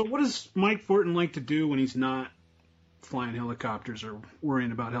 So what does Mike Fortin like to do when he's not flying helicopters or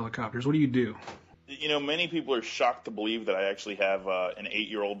worrying about helicopters? What do you do? You know, many people are shocked to believe that I actually have an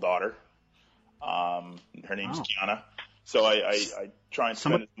 8-year-old daughter. Her name's Kiana. So I try and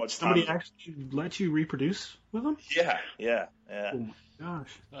spend as much time. Somebody actually let you reproduce with them? Yeah. Oh my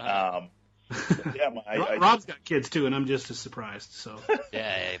gosh. Rob's got kids too, and I'm just as surprised. So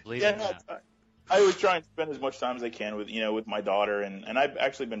Yeah, believe it. Yeah. I always try and spend as much time as I can with my daughter, and I've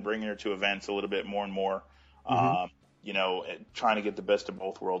actually been bringing her to events a little bit more and more. You know, trying to get the best of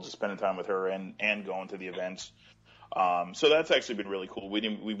both worlds, spending time with her and going to the events. So that's actually been really cool.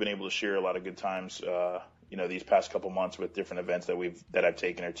 We've been able to share a lot of good times, you know, these past couple months with different events that I've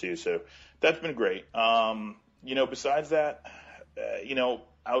taken her to. So that's been great. You know, besides that, you know,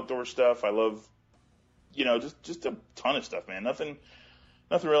 outdoor stuff, I love, you know, just a ton of stuff, man. Nothing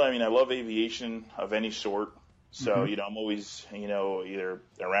really. I mean, I love aviation of any sort. So, you know, I'm always, you know, either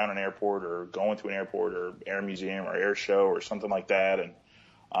around an airport or going to an airport or air museum or air show or something like that.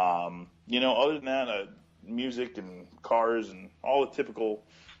 And, you know, other than that, music and cars and all the typical,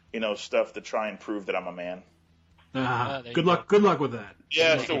 you know, stuff to try and prove that I'm a man. Good luck with that.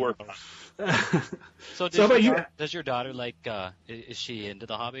 Yeah, still working on it. So does your daughter like, is she into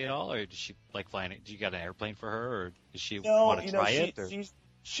the hobby at all, or does she like flying? Do you got an airplane for her, or does she want to try it? Or?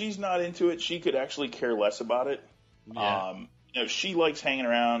 She's not into it. She could actually care less about it. Yeah. You know, she likes hanging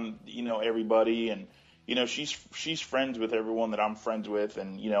around, you know, everybody, and you know, she's friends with everyone that I'm friends with,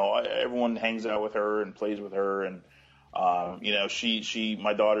 and you know, everyone hangs out with her and plays with her, and you know,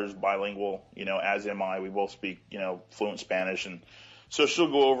 my daughter's bilingual, you know, as am I. We both speak, you know, fluent Spanish, and so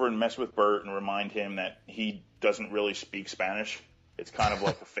she'll go over and mess with Bert and remind him that he doesn't really speak Spanish. It's kind of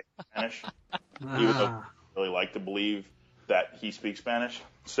like a fake Spanish, even though I really like to believe that he speaks Spanish.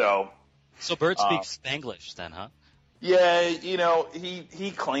 So Bert speaks Spanglish then, huh? Yeah, you know,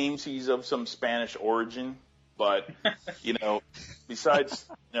 he claims he's of some Spanish origin, but you know, besides,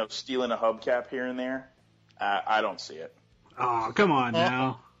 you know, stealing a hubcap here and there, I don't see it. Oh, come on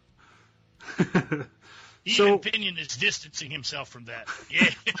now. Even Pinion is distancing himself from that.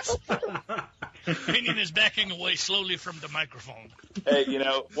 Yes. Pinion is backing away slowly from the microphone. Hey, you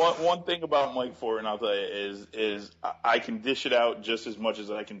know, one thing about Mike Fortin, I'll tell you, is I can dish it out just as much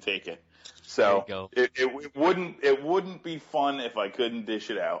as I can take it. So it wouldn't be fun if I couldn't dish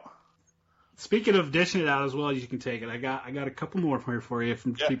it out. Speaking of dishing it out as well as you can take it, I got a couple more here for you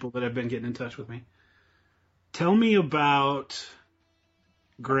from people that have been getting in touch with me. Tell me about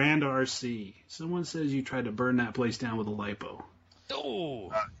Grand RC. Someone says you tried to burn that place down with a lipo. Oh.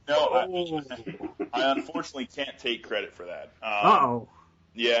 No, I unfortunately can't take credit for that.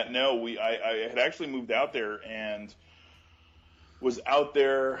 Yeah, no, I had actually moved out there and was out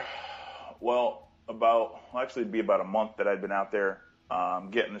there, it'd be about a month that I'd been out there,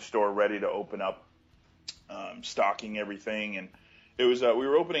 getting the store ready to open up, stocking everything, and it was we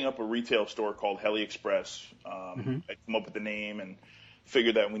were opening up a retail store called Heli Express. I come up with the name and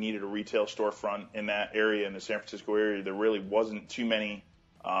figured that we needed a retail storefront in that area, in the San Francisco area. There really wasn't too many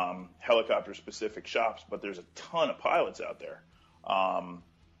helicopter-specific shops, but there's a ton of pilots out there.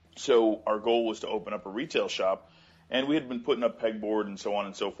 So our goal was to open up a retail shop, and we had been putting up pegboard and so on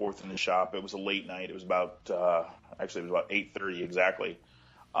and so forth in the shop. It was a late night. It was about 8:30 exactly,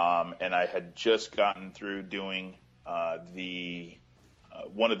 and I had just gotten through doing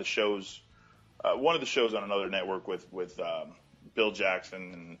one of the shows on another network with Bill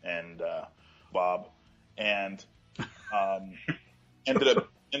Jackson and Bob, and ended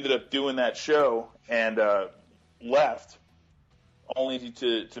up doing that show and left, only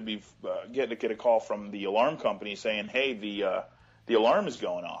to be get a call from the alarm company saying, "Hey, the alarm is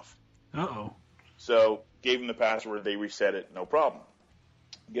going off." Uh-oh. So gave them the password. They reset it. No problem.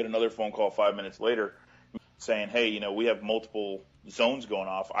 Get another phone call 5 minutes later saying, "Hey, you know, we have multiple zones going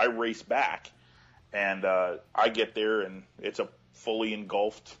off." I race back, and I get there, and it's a fully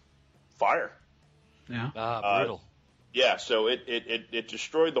engulfed fire. Yeah. Brutal. Yeah, so it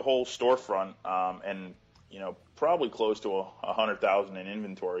destroyed the whole storefront, and probably close to 100,000 in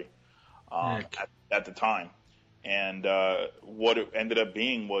inventory at the time. And what it ended up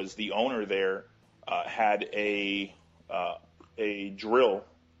being was the owner there had a drill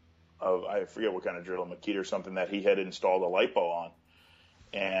of, I forget what kind of drill, a Makita or something, that he had installed a LiPo on,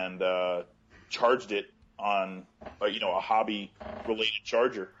 and charged it on a hobby related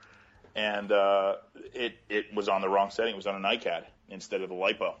charger, and it was on the wrong setting. It was on an iCAD instead of the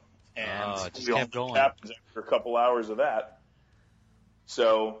LiPo, and it just kept going. Happens after a couple hours of that,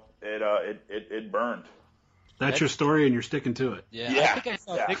 so it burned. That's your story, and you're sticking to it. Yeah. I think I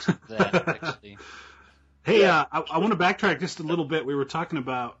saw pictures of that, actually. Hey, I want to backtrack just a little bit. We were talking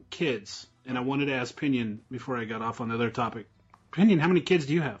about kids, and I wanted to ask Pinion before I got off on the other topic. Pinion, how many kids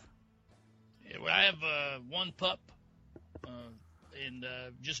do you have? Yeah, well, I have one pup, and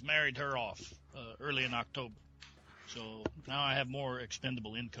just married her off early in October. So now I have more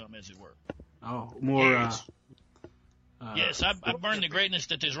expendable income, as it were. Oh, more... Yes. Yes, I burned the greatness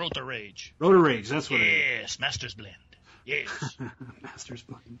that is Rotor Rage. Rotor Rage, that's what it is. Yes, Master's Blend. Yes. Master's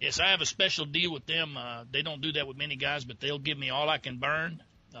Blend. Yes, I have a special deal with them. They don't do that with many guys, but they'll give me all I can burn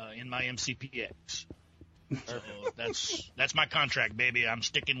in my MCPX. So that's my contract, baby. I'm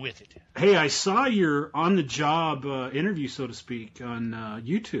sticking with it. Hey, I saw your on-the-job interview, so to speak, on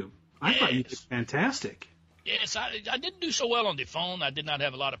YouTube. I thought you did fantastic. Yes, I didn't do so well on the phone. I did not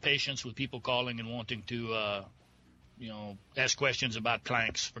have a lot of patience with people calling and wanting to ask questions about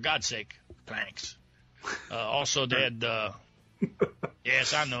planks. For God's sake, planks. Also, they had,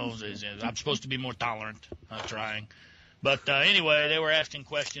 yes, I know. I'm supposed to be more tolerant. I'm trying. But anyway, they were asking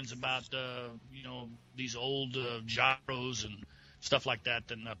questions about, these old gyros and stuff like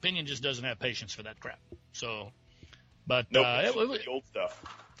that. And Pinion just doesn't have patience for that crap. So, but it was the old stuff.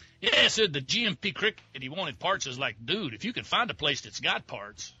 Yeah, so the GMP cricket, he wanted parts. Is like, dude, if you can find a place that's got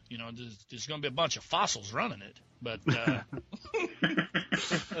parts, there's going to be a bunch of fossils running it. But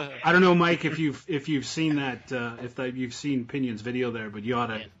I don't know, Mike, if you've seen that, you've seen Pinion's video there, but you ought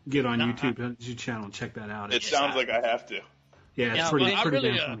to get on YouTube channel and check that out. It sounds like I have to. Yeah, it's pretty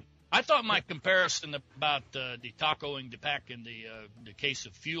damn funny. I thought my comparison about the tacoing the pack and the case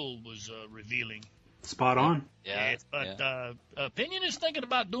of fuel was revealing. Spot on. Yeah, but Pinion is thinking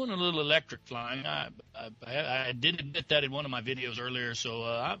about doing a little electric flying. I did admit that in one of my videos earlier, so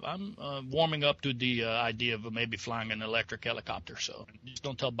I'm warming up to the idea of maybe flying an electric helicopter. So just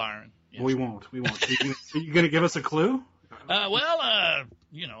don't tell Byron. Yes. We won't. Are you going to give us a clue?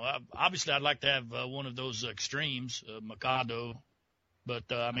 Obviously I'd like to have one of those extremes, Mikado. But,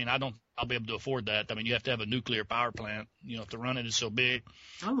 I'll be able to afford that. I mean, you have to have a nuclear power plant, if the run it is so big.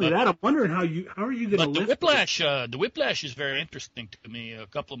 Not only that, I'm wondering how are you going to lift the Whiplash is very interesting to me. A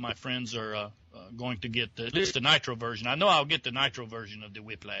couple of my friends are going to get at least the nitro version. I know I'll get the nitro version of the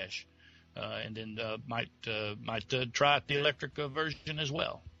Whiplash, and then might try out the electric version as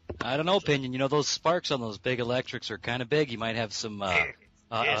well. I don't know, Pinion. Those sparks on those big electrics are kind of big. You might have some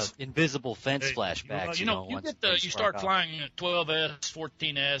invisible fence flashbacks. You start flying 12S,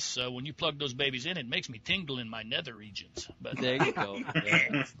 14S. When you plug those babies in, it makes me tingle in my nether regions. But there you go.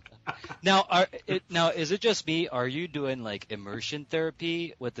 Yeah. Now, is it just me? Are you doing like immersion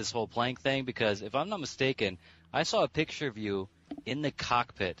therapy with this whole plank thing? Because if I'm not mistaken, I saw a picture of you in the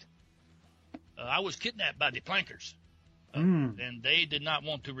cockpit. I was kidnapped by the plankers, and they did not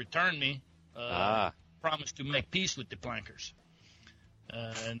want to return me. Promised to make peace with the plankers.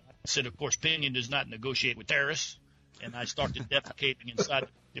 And I said, of course, Pinion does not negotiate with terrorists. And I started defecating inside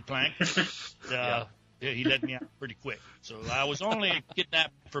the plank. He let me out pretty quick. So I was only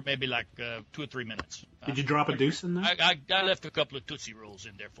kidnapped for maybe 2 or 3 minutes. Did you drop a deuce in there? I left a couple of Tootsie Rolls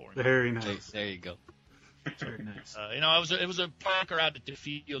in there for him. Very nice. There you go. Very nice. It was a planker out at the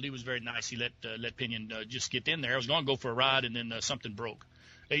field. He was very nice. He let Pinion just get in there. I was going to go for a ride, and then something broke.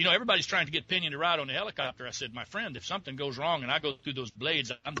 Everybody's trying to get Pinion to ride on the helicopter. I said, my friend, if something goes wrong and I go through those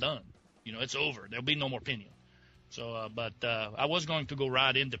blades, I'm done. It's over. There'll be no more Pinion. So, but I was going to go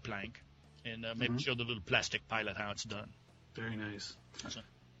ride in the plank and maybe show the little plastic pilot how it's done. Very nice.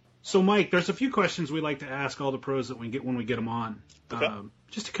 So, Mike, there's a few questions we like to ask all the pros that when we get them on,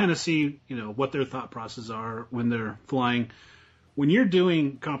 just to kind of see, what their thought processes are when they're flying. When you're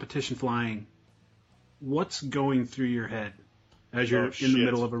doing competition flying, what's going through your head as you're in the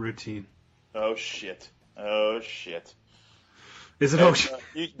middle of a routine? Oh, shit. Is it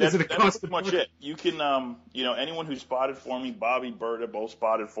that's pretty much it. You can, anyone who spotted for me, Bobby, Berta, both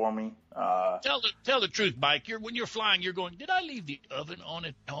spotted for me. Tell the truth, Mike. When you're flying, you're going, did I leave the oven on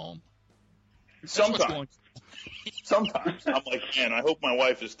at home? Sometimes. I'm like, man, I hope my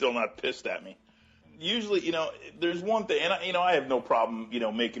wife is still not pissed at me. usually, there's one thing, and I have no problem,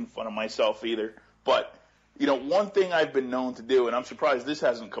 making fun of myself either. But, one thing I've been known to do, and I'm surprised this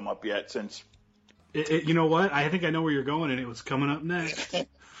hasn't come up yet since. You know what? I think I know where you're going, and it was coming up next.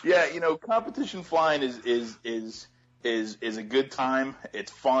 Yeah, competition flying is a good time.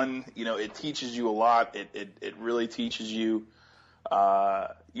 It's fun. It teaches you a lot. It really teaches you, to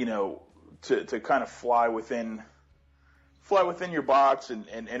kind of fly within your box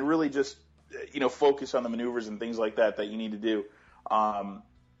and really just, focus on the maneuvers and things like that you need to do.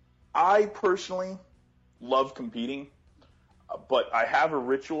 I personally love competing, but I have a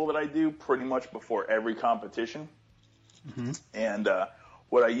ritual that I do pretty much before every competition. Mm-hmm. And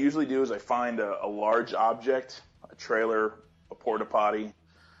what I usually do is I find a large object, a trailer, a porta potty,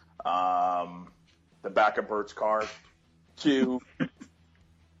 the back of Bert's car, to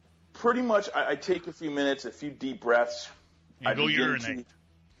pretty much I take a few minutes, a few deep breaths. You go urinate.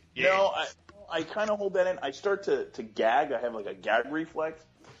 Yeah. No, I kind of hold that in. I start to gag. I have like a gag reflex.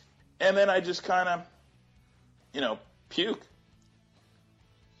 And then I just kind of, puke.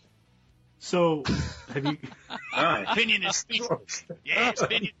 So, have you... Pinion is speechless. Yes,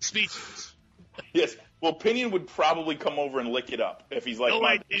 Pinion is speechless. Yes. Well, Pinion would probably come over and lick it up if he's like...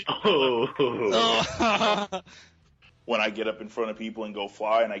 When I get up in front of people and go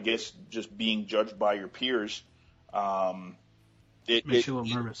fly, and I guess just being judged by your peers, it makes you a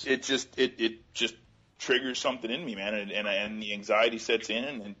little nervous. It just triggers something in me, man, and the anxiety sets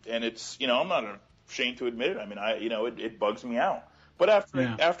in, and it's I'm not ashamed to admit it. I mean, it bugs me out. But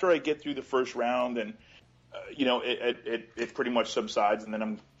after I get through the first round, and it pretty much subsides, and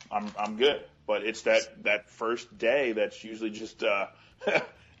then I'm good. But it's that first day that's usually just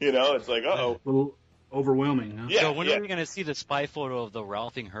it's like a little overwhelming. Huh? Yeah. So when are we going to see the spy photo of the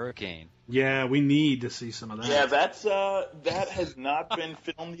Ralphing Hurricane? Yeah, we need to see some of that. Yeah, that has not been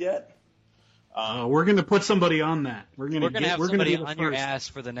filmed yet. We're going to put somebody on that. We're going to have somebody on your ass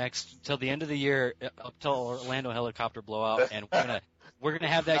for the next till the end of the year, up till Orlando helicopter blowout, and we're gonna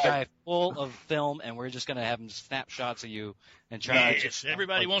have that guy full of film, and we're just gonna have him snap shots of you and try. Yes,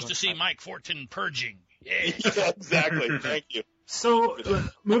 everybody wants to see Mike Fortin purging. Yes. Yeah, exactly. Thank you. So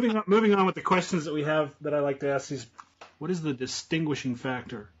moving on with the questions that we have that I like to ask is, what is the distinguishing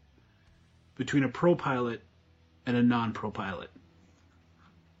factor between a pro pilot and a non-pro pilot?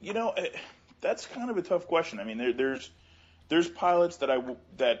 That's kind of a tough question. I mean, there's pilots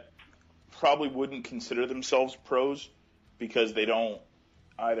that probably wouldn't consider themselves pros because they don't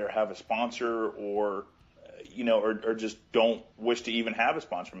either have a sponsor or just don't wish to even have a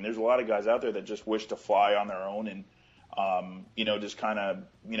sponsor. I mean, there's a lot of guys out there that just wish to fly on their own and just kind of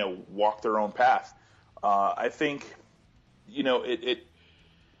walk their own path. I think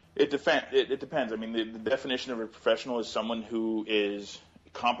it depends. I mean, the definition of a professional is someone who is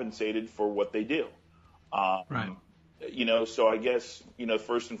compensated for what they do. Right. So I guess,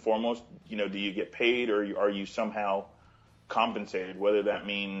 first and foremost, do you get paid or are you somehow compensated? Whether that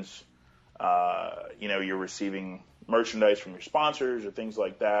means, you're receiving merchandise from your sponsors or things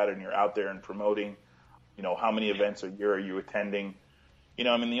like that, and you're out there and promoting, how many events a year are you attending? The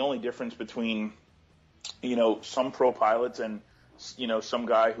only difference between, some pro pilots and, some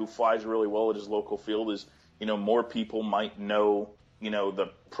guy who flies really well at his local field is, more people might know,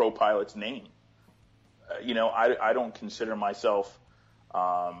 the pro pilot's name. I don't consider myself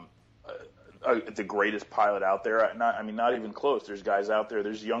the greatest pilot out there. Not even close. There's guys out there.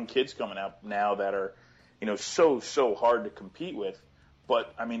 There's young kids coming out now that are, so hard to compete with.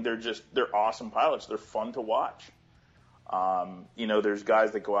 But they're awesome pilots. They're fun to watch. There's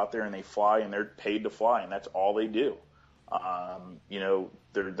guys that go out there and they fly and they're paid to fly and that's all they do.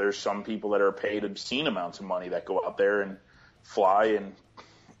 There's some people that are paid obscene amounts of money that go out there and fly, and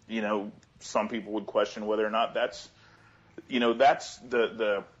some people would question whether or not that's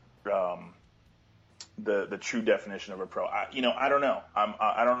the true definition of a pro. I don't know.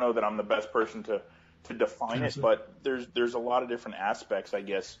 I don't know that I'm the best person to define it, but there's a lot of different aspects, I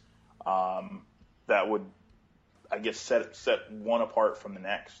guess, that would, I guess, set one apart from the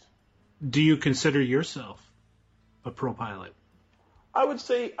next. Do you consider yourself a pro pilot? I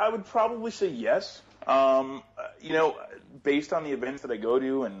would probably say yes. Based on the events that I go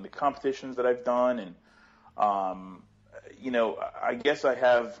to and the competitions that I've done, and I guess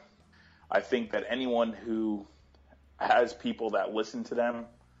I think that anyone who has people that listen to them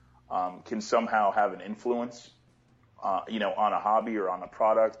can somehow have an influence, on a hobby or on a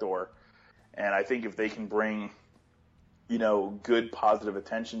product, and I think if they can bring, good positive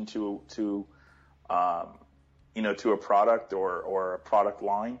attention to a product or a product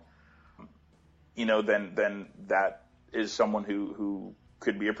line, then that is someone who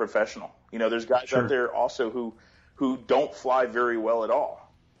could be a professional. You know, there's guys out there also who don't fly very well at all.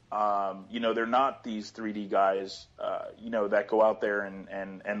 You know, they're not these 3D guys, you know, that go out there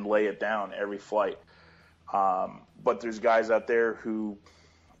and lay it down every flight. But there's guys out there who,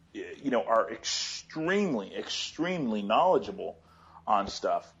 you know, are extremely, extremely knowledgeable on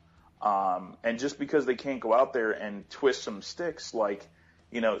stuff. And just because they can't go out there and twist some sticks like,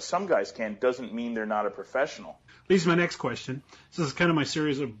 you know, some guys can, doesn't mean they're not a professional. Leads to my next question. This is kind of my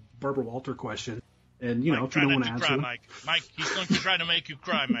series of Barbara Walter questions. And, you know, if you don't want to answer them. Mike, he's going to try to make you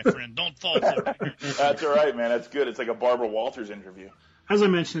cry, my friend. Don't fall for it. That's all right, man. That's good. It's like a Barbara Walters interview. As I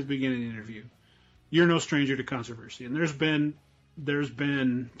mentioned at the beginning of the interview, you're no stranger to controversy. And there's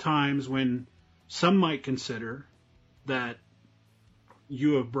been times when some might consider that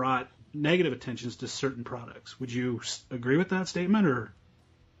you have brought negative attentions to certain products. Would you agree with that statement, or?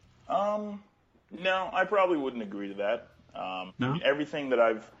 No, I probably wouldn't agree to that. No? I mean, everything that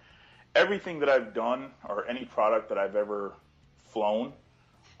I've done, or any product that I've ever flown,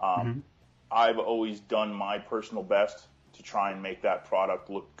 I've always done my personal best to try and make that product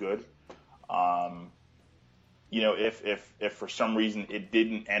look good. You know, if for some reason it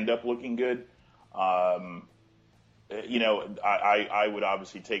didn't end up looking good, you know, I would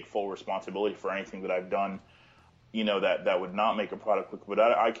obviously take full responsibility for anything that I've done, you know, that would not make a product look good.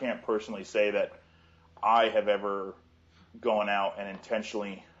 But I can't personally say that I have ever gone out and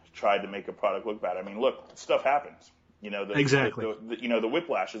intentionally tried to make a product look bad. I mean, look, stuff happens. You know, exactly. You know, the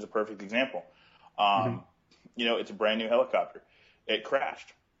Whiplash is a perfect example. You know, it's a brand new helicopter. It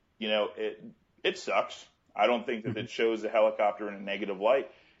crashed. You know, it sucks. I don't think that it shows the helicopter in a negative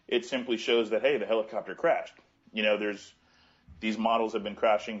light. It simply shows that, hey, the helicopter crashed. You know, these models have been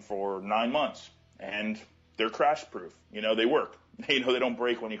crashing for 9 months, and they're crash proof. You know, they work. You know, they don't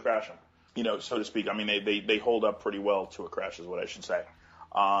break when you crash them. You know, so to speak. I mean, they hold up pretty well to a crash, is what I should say.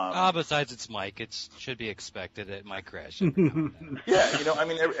 Besides, it's Mike. It should be expected. It might crash. Yeah, you know, I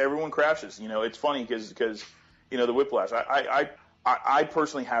mean, everyone crashes. You know, it's funny because you know, the Whiplash. I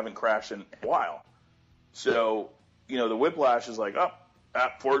personally haven't crashed in a while. So, you know, the Whiplash is like,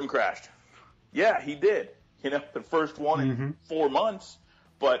 Fortin crashed. Yeah, he did. You know, the first one in 4 months.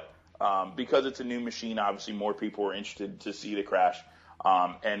 But because it's a new machine, obviously more people were interested to see the crash,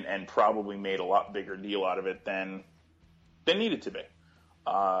 and probably made a lot bigger deal out of it than needed to be.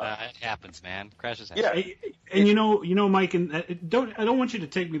 It happens, man. Crashes happen. Yeah, and you know, Mike, and I don't want you to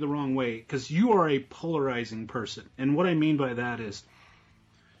take me the wrong way, because you are a polarizing person, and what I mean by that is,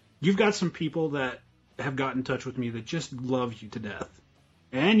 you've got some people that have gotten in touch with me that just love you to death,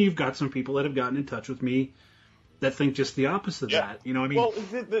 and you've got some people that have gotten in touch with me that think just the opposite of that. You know what I mean? Well,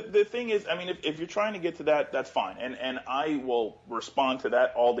 the thing is, I mean, if you're trying to get to that, that's fine, and I will respond to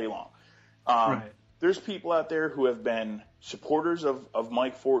that all day long. Right. There's people out there who have been supporters of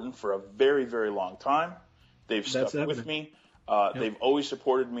Mike Fortin for a very, very long time. They've stuck with me. They've always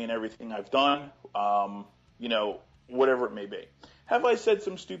supported me in everything I've done, you know, whatever it may be. Have I said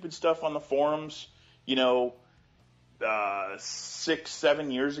some stupid stuff on the forums, you know,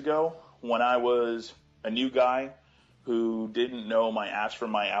 6-7 years ago when I was a new guy who didn't know my ass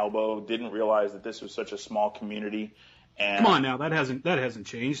from my elbow, didn't realize that this was such a small community? And come on now, that hasn't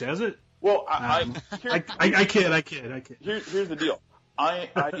changed, has it? Well, I kid. Here's the deal.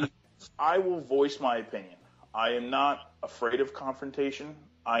 I will voice my opinion. I am not afraid of confrontation.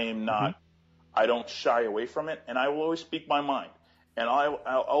 I am not. I don't shy away from it, and I will always speak my mind. And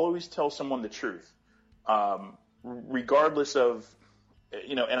I'll always tell someone the truth, regardless of,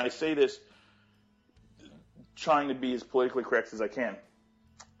 you know. And I say this trying to be as politically correct as I can.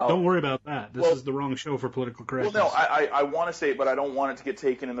 Don't worry about that. This is the wrong show for political correctness. Well, no, I want to say it, but I don't want it to get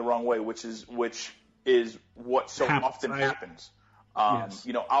taken in the wrong way, which is what so often happens. Yes.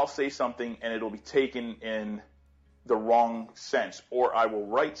 You know, I'll say something and it'll be taken in the wrong sense, or I will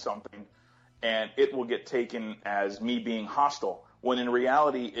write something and it will get taken as me being hostile, when in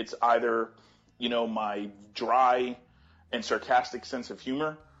reality it's either, you know, my dry and sarcastic sense of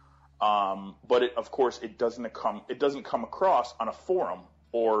humor, but of course it doesn't come across on a forum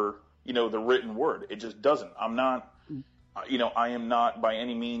or, you know, the written word. It just doesn't. I'm not, you know, I am not by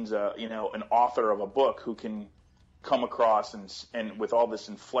any means, you know, an author of a book who can come across and with all this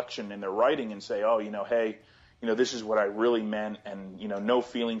inflection in their writing and say, oh, you know, hey, you know, this is what I really meant, and, you know, no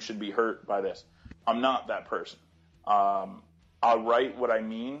feeling should be hurt by this. I'm not that person. I'll write what I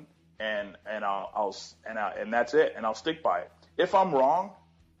mean, and that's it, and I'll stick by it. If I'm wrong,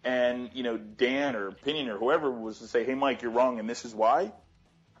 and, you know, Dan or Pinion or whoever was to say, hey, Mike, you're wrong, and this is why,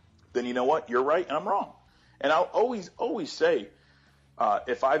 then you know what? You're right, and I'm wrong. And I'll always say,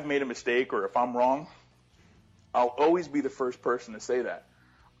 if I've made a mistake or if I'm wrong, I'll always be the first person to say that.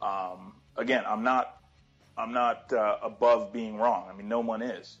 Again, I'm not above being wrong. I mean, no one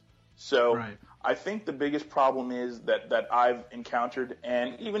is. So Right. I think the biggest problem is that I've encountered,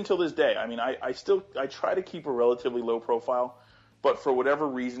 and even till this day, I mean, I try to keep a relatively low profile, but for whatever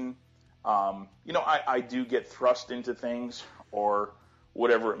reason, I do get thrust into things or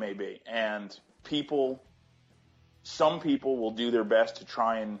whatever it may be, and some people will do their best to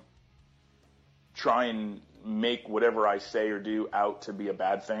try and make whatever I say or do out to be a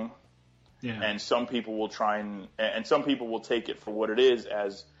bad thing. Yeah. And some people will and some people will take it for what it is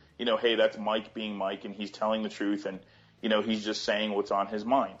as, hey, that's Mike being Mike and he's telling the truth and, he's just saying what's on his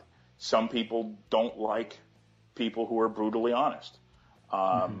mind. Some people don't like people who are brutally honest.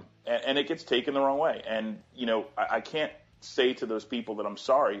 And it gets taken the wrong way. And, I can't say to those people that I'm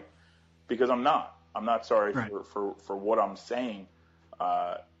sorry because I'm not. I'm not sorry Right. for what I'm saying.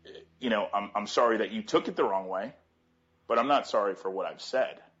 I'm sorry that you took it the wrong way, but I'm not sorry for what I've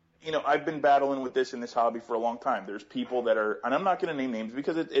said. I've been battling with this in this hobby for a long time. There's people that are, and I'm not going to name names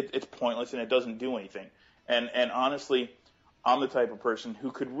because it's pointless and it doesn't do anything. And honestly, I'm the type of person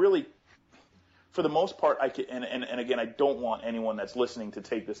who could really, for the most part, I could, and again, I don't want anyone that's listening to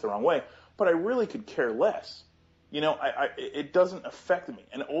take this the wrong way, but I really could care less. It doesn't affect me.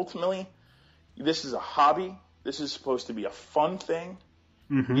 And ultimately, this is a hobby. This is supposed to be a fun thing.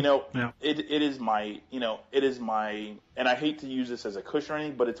 Mm-hmm. Yeah. It is my, and I hate to use this as a cushion or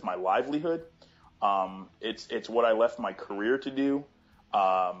anything, but it's my livelihood. It's what I left my career to do.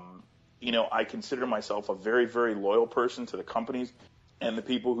 I consider myself a very, very loyal person to the companies and the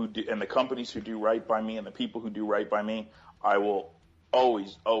people who do, and the companies who do right by me and the people who do right by me. I will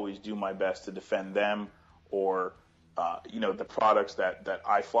always, always do my best to defend them or, the products that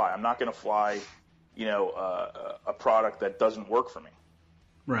I fly. I'm not going to fly, a product that doesn't work for me.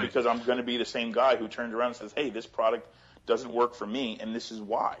 Right. Because I'm going to be the same guy who turns around and says, hey, this product doesn't work for me, and this is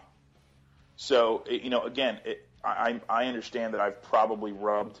why. So, again, I understand that I've probably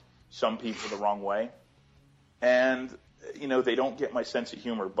rubbed some people the wrong way. And, they don't get my sense of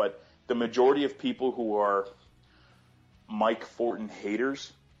humor. But the majority of people who are Mike Fortin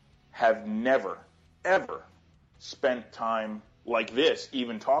haters have never, ever spent time like this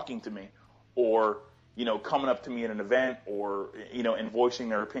even talking to me or coming up to me at an event or, and voicing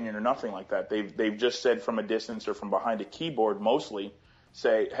their opinion or nothing like that. They've just said from a distance or from behind a keyboard mostly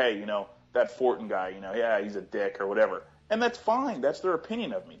say, hey, that Fortin guy, yeah, he's a dick or whatever. And that's fine. That's their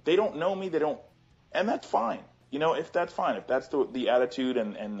opinion of me. They don't know me. And that's fine. If that's fine, if that's the attitude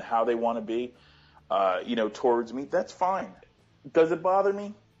and how they want to be, towards me, that's fine. Does it bother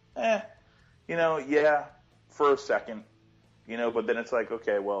me? Yeah, for a second, but then it's like,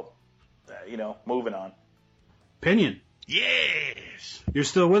 okay, well, moving on. Pinion. Yes. You're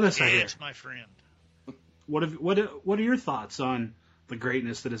still with us, I hear. Yes, my friend. What are your thoughts on the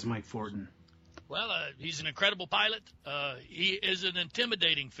greatness that is Mike Fortin? Well, he's an incredible pilot. He is an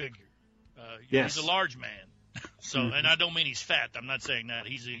intimidating figure. Yes. He's a large man. So, and I don't mean he's fat. I'm not saying that.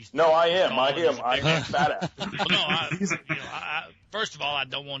 No, I am. I am fat ass. Well, no, first of all, I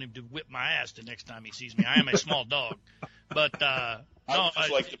don't want him to whip my ass the next time he sees me. I am a small dog. But, I'd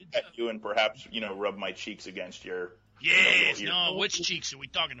just like to pet you and perhaps, rub my cheeks against your. Yes, no, which cheeks are we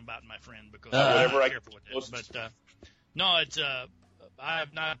talking about, my friend? Because whatever I'm careful with that. But, no, it's,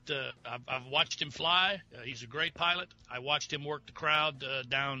 I've watched him fly. He's a great pilot. I watched him work the crowd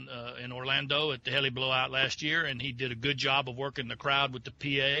down in Orlando at the heli blowout last year, and he did a good job of working the crowd with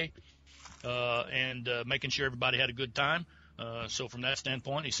the PA and making sure everybody had a good time. So from that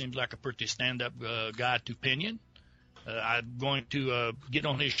standpoint, he seems like a pretty stand-up guy to pinion. I'm going to get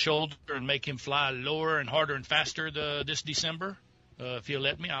on his shoulder and make him fly lower and harder and faster this December. If he'll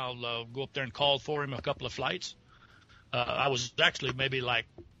let me, I'll go up there and call for him a couple of flights. I was actually maybe like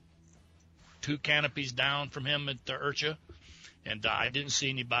 2 canopies down from him at the IRCHA, and I didn't see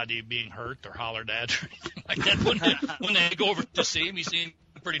anybody being hurt or hollered at or anything like that. When they go over to see him, he seemed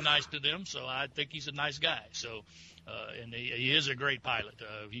pretty nice to them, so I think he's a nice guy. So, and he is a great pilot.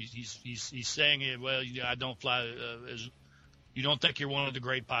 He's saying, well, I don't fly as you don't think you're one of the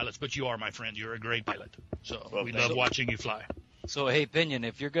great pilots, but you are, my friend. You're a great pilot. So we love watching you fly. So hey, Pinion,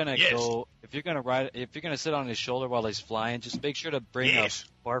 if you're gonna sit on his shoulder while he's flying, just make sure to bring a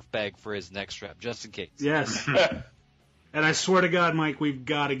barf bag for his neck strap, just in case. Yes. And I swear to God, Mike, we've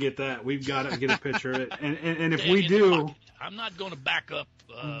got to get that. We've got to get a picture of it. And if we do, I'm not going to back up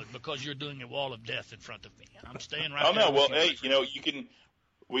because you're doing a wall of death in front of me. I'm staying right. Oh there no, well, with hey,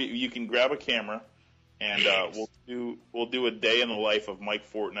 you can grab a camera. And we'll do a day in the life of Mike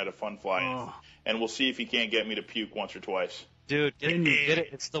Fortin at a fun fly-in, and we'll see if he can't get me to puke once or twice. Dude, get it.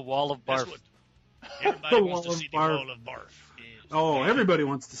 It's the wall of barf. Everybody wants to see the wall of barf. Yes. Oh, everybody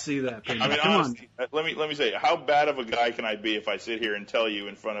wants to see that. I mean, Come honestly, let me say, how bad of a guy can I be if I sit here and tell you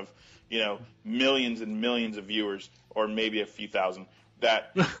in front of, millions and millions of viewers, or maybe a few thousand,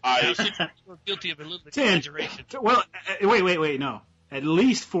 that I We're guilty of a little bit of 10. exaggeration. Well, wait, no. At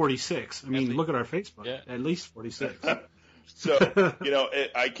least 46. I mean, look at our Facebook. Yeah. At least 46. So,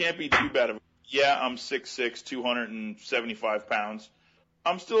 I can't be too bad of a. Yeah, I'm 6'6", 275 pounds.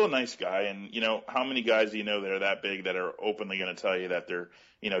 I'm still a nice guy, and, how many guys do you know that are that big that are openly going to tell you that they're,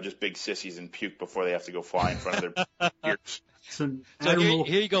 just big sissies and puke before they have to go fly in front of their peers? So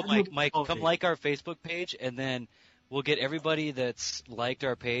here you go, Mike. Mike, come like our Facebook page, and then we'll get everybody that's liked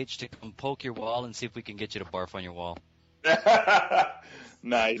our page to come poke your wall and see if we can get you to barf on your wall.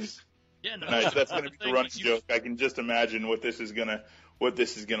 Nice. Yeah, no, Nice. That's going to be thing the running is joke. I can just imagine what this is gonna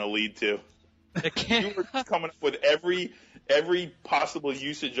lead to. You were coming up with every possible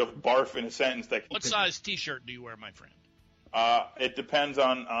usage of barf in a sentence that. What size T-shirt do you wear, my friend? It depends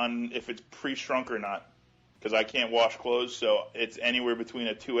on if it's pre-shrunk or not, because I can't wash clothes, so it's anywhere between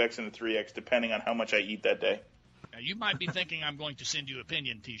a 2X and a 3X, depending on how much I eat that day. Now, you might be thinking I'm going to send you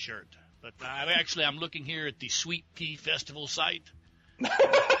opinion T-shirt, but I'm looking here at the Sweet Pea Festival site.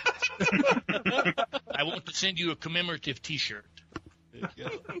 I want to send you a commemorative T-shirt. There you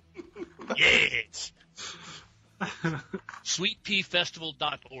go. Yes.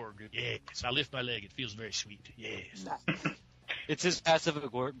 SweetPeaFestival.org. Yes. I lift my leg. It feels very sweet. Yes. It's his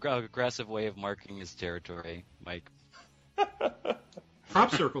passive-aggressive way of marking his territory, Mike.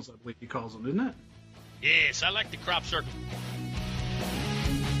 Crop circles, I believe he calls them, isn't it? Yes, I like the crop circle.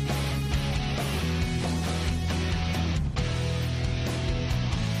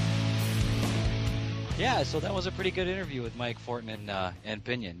 Yeah, so that was a pretty good interview with Mike Fortin and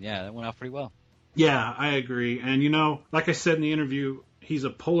Pinion. Yeah, that went off pretty well. Yeah, I agree. And, like I said in the interview, he's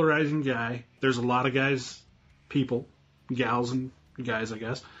a polarizing guy. There's a lot of people, gals and guys, I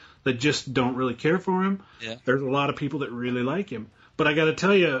guess, that just don't really care for him. Yeah. There's a lot of people that really like him. But I got to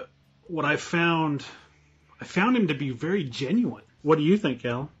tell you, what I found him to be very genuine. What do you think,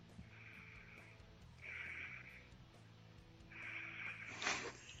 Cal?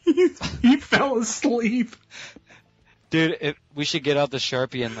 He fell asleep. Dude, we should get out the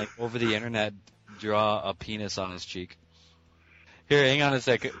Sharpie and, over the internet, draw a penis on his cheek. Here, hang on a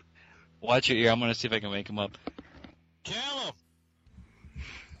second. Watch your ear. I'm going to see if I can make him up. Callum!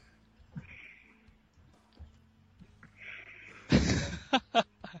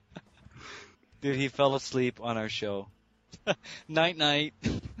 Dude, he fell asleep on our show. Night-night.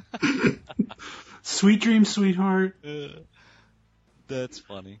 Sweet dreams, sweetheart. That's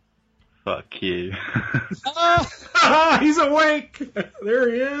funny. Fuck you. He's awake. There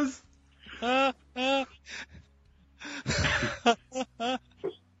he is.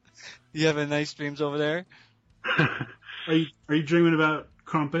 You having nice dreams over there? Are you dreaming about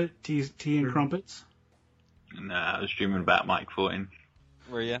tea and crumpets? No, I was dreaming about Mike Fortin.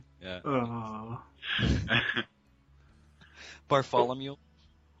 Were you? Yeah. Oh. Bartholomew.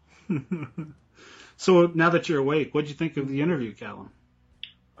 So now that you're awake, what'd you think of the interview, Callum?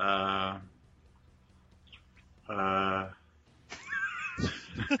 Yeah,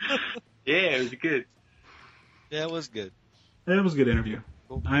 it was good. Yeah, it was good. It was a good interview.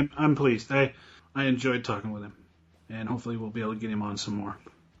 Cool. I'm pleased. I enjoyed talking with him, and hopefully we'll be able to get him on some more.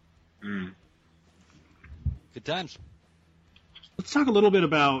 Good times. Let's talk a little bit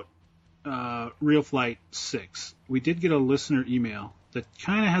about Real Flight 6. We did get a listener email that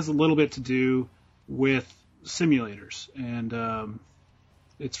kind of has a little bit to do with simulators, and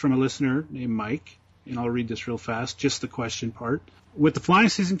it's from a listener named Mike, and I'll read this real fast, just the question part. With the flying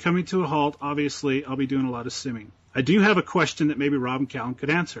season coming to a halt, obviously I'll be doing a lot of simming. I do have a question that maybe Rob and Callum could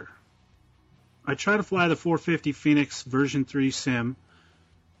answer. I try to fly the 450 Phoenix version 3 sim,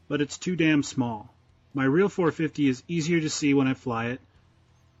 but it's too damn small. My real 450 is easier to see when I fly it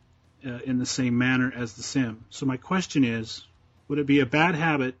in the same manner as the sim. So my question is, would it be a bad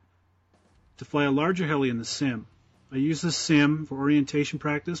habit to fly a larger heli in the sim? I use the sim for orientation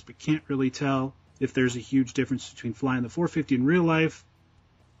practice, but can't really tell if there's a huge difference between flying the 450 in real life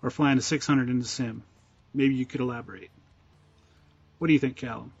or flying a 600 in the sim. Maybe you could elaborate. What do you think,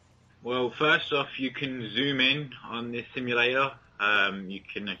 Callum? Well, first off, you can zoom in on this simulator. You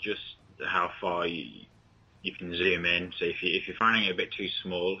can adjust how far you can zoom in. So if you're finding it a bit too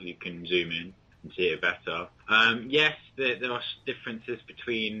small, you can zoom in and see it better. Yes, there are differences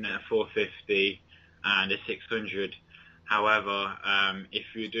between a 450 and a 600. However,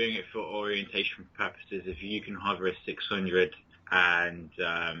 if you're doing it for orientation purposes, if you can hover a 600 and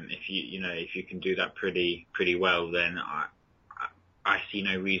if you can do that pretty well, then I see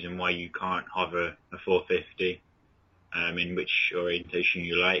no reason why you can't hover a 450. in which orientation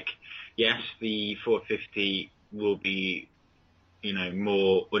you like. Yes, the 450 will be,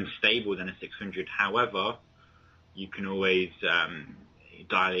 more unstable than a 600. However, you can always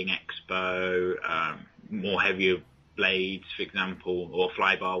dialing expo, more heavier blades, for example, or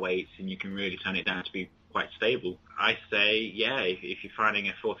flybar weights, and you can really turn it down to be quite stable. I say, if you're finding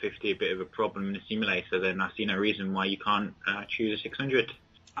a 450 a bit of a problem in the simulator, then I see no reason why you can't choose a 600.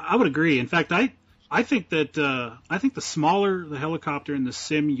 I would agree. In fact, I think that the smaller the helicopter in the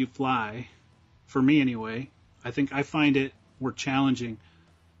sim you fly, for me anyway, I find it more challenging,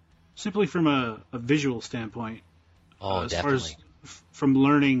 simply from a visual standpoint. Oh, as definitely. far as from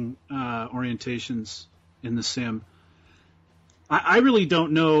learning orientations in the sim. I really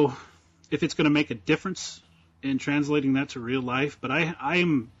don't know if it's going to make a difference in translating that to real life, but I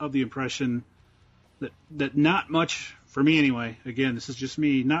am of the impression that not much, for me anyway, again, this is just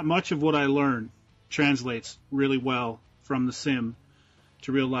me, not much of what I learn translates really well from the sim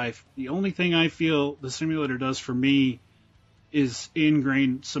to real life. The only thing I feel the simulator does for me is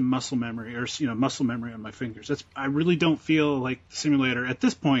ingrain some muscle memory, or muscle memory on my fingers. I really don't feel like the simulator at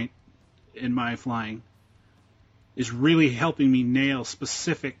this point in my flying is really helping me nail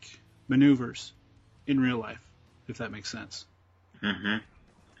specific maneuvers in real life, if that makes sense. Mm-hmm.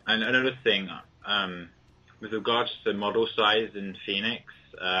 And another thing, with regards to model size in Phoenix,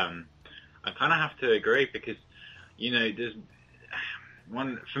 I kind of have to agree because, there's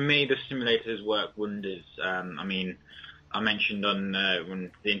for me, the simulators work wonders. I mentioned on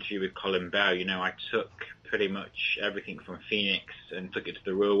when the interview with Colin Bell, I took pretty much everything from Phoenix and took it to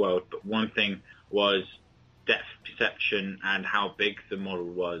the real world. But one thing was depth perception and how big the model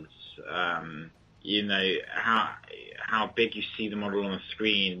was. How big you see the model on the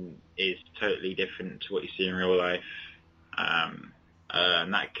screen is totally different to what you see in real life.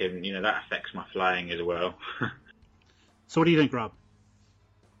 And that can, that affects my flying as well. So what do you think, Rob?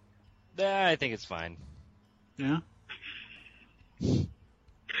 I think it's fine. Yeah?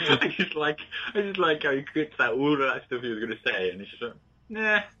 I just like how he gets that all of that stuff he was going to say, and it's just like,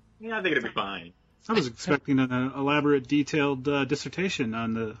 I think it'll be fine. I was expecting an elaborate, detailed dissertation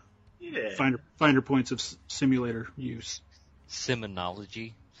on the finer points of simulator use.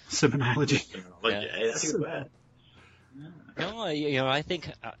 Simonology. Simonology. That's bad. No, I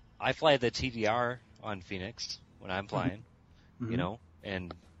think I fly the TDR on Phoenix when I'm flying, Mm-hmm.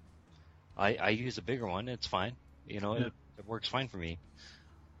 And I use a bigger one. It's fine. It works fine for me.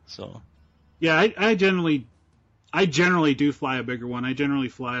 So. Yeah, I generally do fly a bigger one. I generally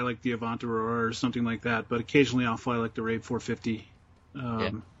fly like the Avant Aurora or something like that, but occasionally I'll fly like the Rave 450.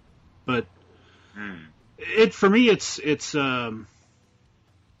 But for me, it's I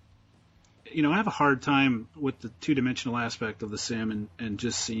have a hard time with the two-dimensional aspect of the sim and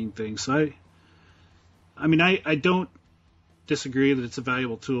just seeing things. So I don't disagree that it's a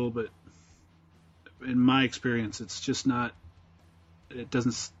valuable tool, but in my experience, it's just not. It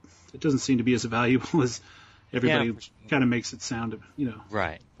doesn't seem to be as valuable as everybody kind of makes it sound.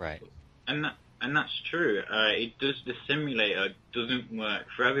 Right. And that's true. The simulator doesn't work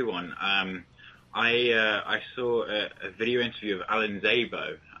for everyone. I saw a video interview of Alan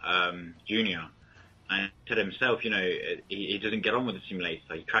Szabo, Jr. And he said himself, he doesn't get on with the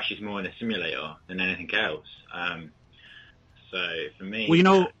simulator. He crashes more in the simulator than anything else. So for me,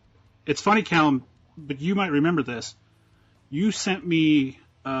 well, it's funny, Callum, but you might remember this. You sent me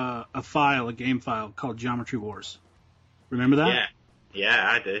a game file called Geometry Wars. Remember that? Yeah,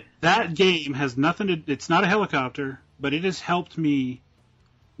 I do. That game has nothing to. It's not a helicopter, but it has helped me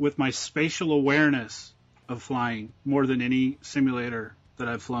with my spatial awareness of flying more than any simulator that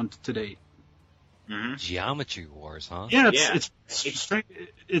I've flown to date. Mm-hmm. Geometry Wars, huh? Yeah, it's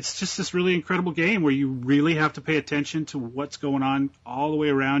just this really incredible game where you really have to pay attention to what's going on all the way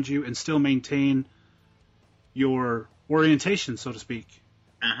around you and still maintain your orientation, so to speak.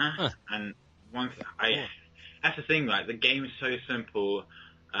 And that's the thing, like the game is so simple.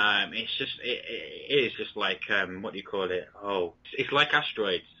 It is just like what do you call it? Oh, it's like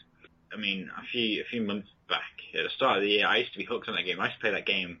Asteroids. A few months back at the start of the year, I used to be hooked on that game. I used to play that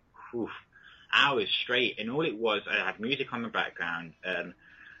game hours straight, and all it was, I had music on the background. And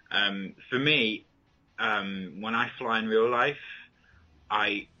for me, when I fly in real life,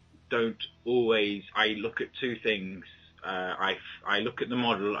 I don't always. I look at two things. I look at the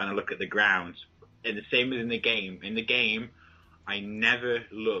model and I look at the ground. And the same as in the game. In the game, I never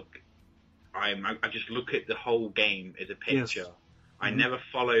look. I just look at the whole game as a picture. Yes. I never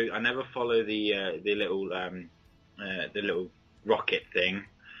follow the little rocket thing.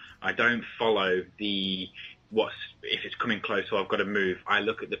 I don't follow if it's coming close or I've got to move. I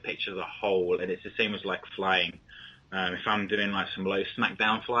look at the picture as a whole, and it's the same as like flying. If I'm doing like some low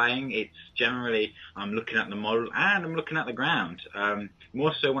smackdown flying, it's generally I'm looking at the model and I'm looking at the ground.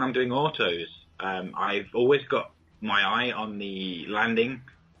 More so when I'm doing autos, I've always got my eye on the landing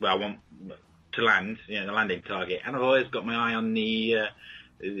where I want to land, the landing target, and I've always got my eye on the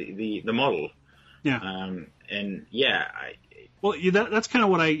model. Yeah. Well, that's kind of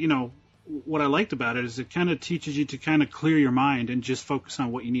what what I liked about it is it kind of teaches you to kind of clear your mind and just focus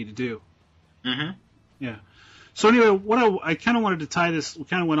on what you need to do. Mm-hmm. Yeah. So anyway, what I kind of wanted to tie this, we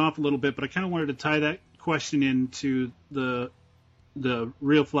kind of went off a little bit, but I kind of wanted to tie that question into the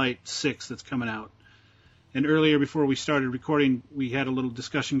Real Flight 6 that's coming out. And earlier, before we started recording, we had a little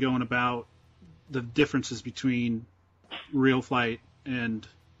discussion going about the differences between Real Flight and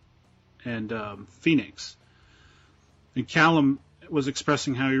Phoenix. And Callum was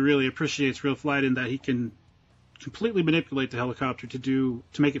expressing how he really appreciates Real Flight in that he can completely manipulate the helicopter to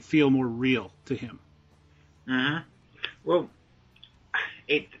make it feel more real to him. Mm-hmm. Well,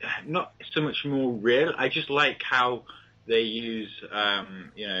 it's not so much more real. I just like how they use,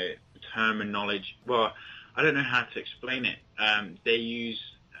 terminology. Well, I don't know how to explain it. They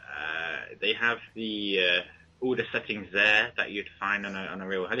have all the settings there that you'd find on a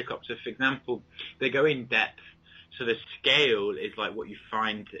real helicopter. For example, they go in depth. So the scale is like what you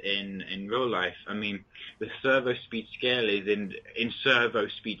find in real life. I mean, the servo speed scale is in servo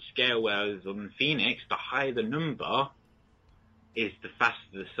speed scale, whereas on Phoenix, the higher the number is the faster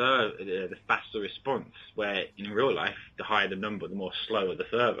the faster response. Where in real life, the higher the number, the more slower the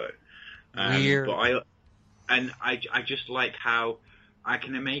servo. Weird. But I just like how I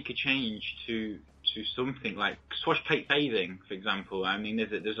can make a change to something like swash plate phasing, for example. I mean,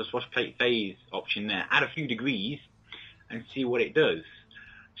 there's a swash plate phase option there. Add a few degrees and see what it does.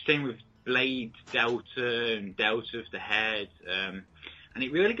 Same with blade delta and delta of the head, and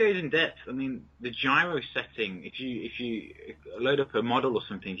it really goes in depth. I mean, the gyro setting. If you load up a model or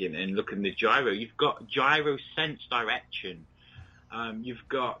something and look at the gyro, you've got gyro sense direction. You've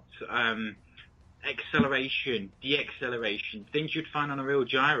got acceleration, deceleration, things you'd find on a real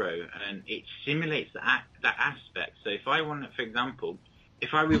gyro, and it simulates that aspect. So if I want, for example,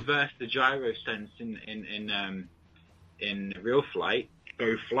 if I reverse the gyro sense in real flight,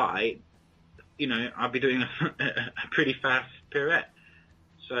 go fly, I'll be doing a pretty fast pirouette.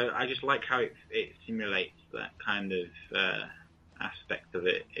 So I just like how it simulates that kind of aspect of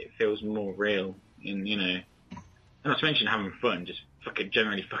it. It feels more real, and not to mention having fun, just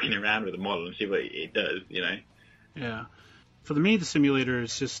generally fucking around with the model and see what it does, Yeah. For me, the simulator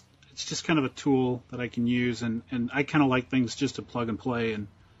is it's just kind of a tool that I can use, and I kind of like things just to plug and play, and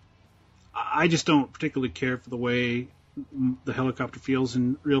I just don't particularly care for the way the helicopter feels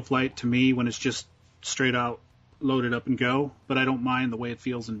in real flight to me when it's just straight out loaded up and go, but I don't mind the way it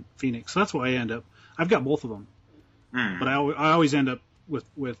feels in Phoenix. So that's why I've got both of them, but I always end up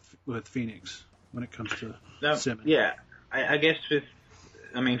with Phoenix when it comes to simming. Yeah. I guess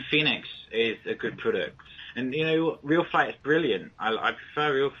Phoenix is a good product, and Real Flight is brilliant. I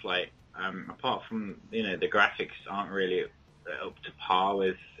prefer Real Flight. Apart from the graphics aren't really up to par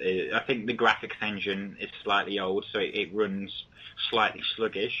with. I think the graphics engine is slightly old, so it runs slightly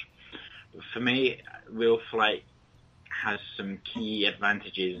sluggish. But for me, Real Flight has some key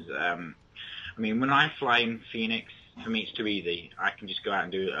advantages. When I fly in Phoenix, for me, it's too easy. I can just go out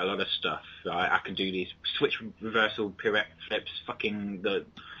and do a lot of stuff. I can do these switch reversal pirouette flips, fucking the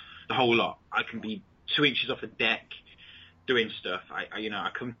whole lot. I can be 2 inches off the deck doing stuff. I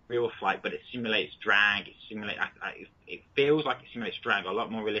come Real Flight, but it simulates drag. It feels like it simulates drag a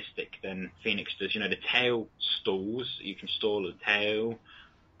lot more realistic than Phoenix does. The tail stalls. You can stall the tail.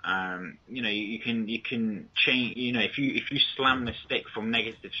 You can change. If you slam the stick from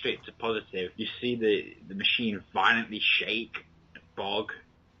negative straight to positive, you see the machine violently shake, bog,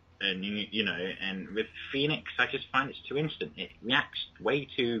 and And with Phoenix, I just find it's too instant. It reacts way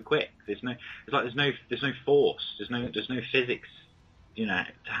too quick. There's no force. There's no physics. To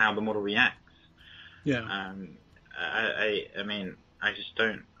how the model reacts. Yeah. I just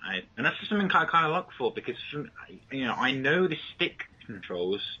don't. And that's just something I kind of look for because I know the stick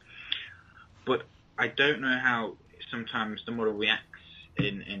controls, but I don't know how sometimes the model reacts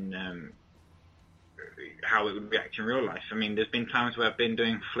in how it would react in real life. There's been times where I've been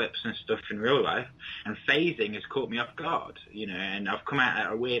doing flips and stuff in real life, and phasing has caught me off guard, and I've come out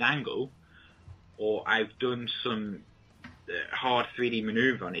at a weird angle, or I've done some hard 3D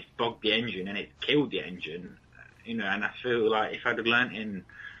maneuver and it's bogged the engine and it's killed the engine, and I feel like if I'd have learnt in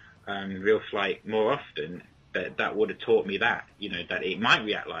real flight more often, that would have taught me that it might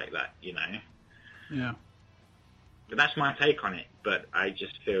react like that, Yeah. But that's my take on it. But I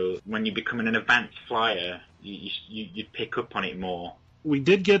just feel when you're becoming an advanced flyer, you'd pick up on it more. We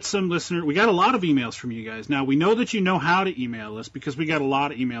did get some we got a lot of emails from you guys. Now, we know that you know how to email us because we got a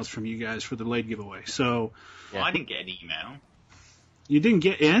lot of emails from you guys for the Blade giveaway. So, Well, I didn't get an email. You didn't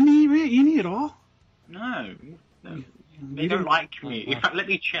get any at all? No. They don't like me. In fact, let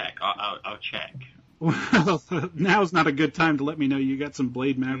me check. I'll check. Well, now's not a good time to let me know you got some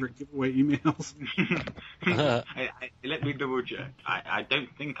Blade Maverick giveaway emails. Let me double check. I don't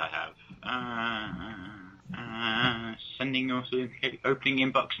think I have. Sending your opening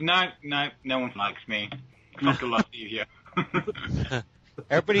inbox. No one likes me. Fuck a lot of you.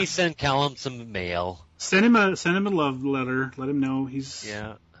 Everybody send Callum some mail. Send him a love letter. Let him know he's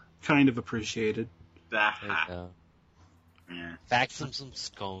kind of appreciated. Yeah. Fax him some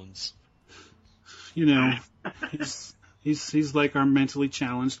scones. You know, he's like our mentally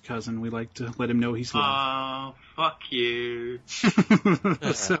challenged cousin. We like to let him know he's loved. Oh, fuck you.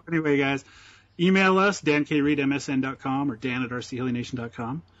 So anyway, guys, email us, dankreed@msn.com or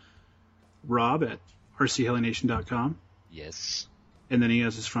dan@rchellynation.com, rob@rchellynation.com. Yes. And then he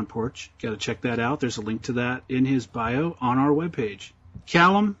has his front porch. Got to check that out. There's a link to that in his bio on our webpage.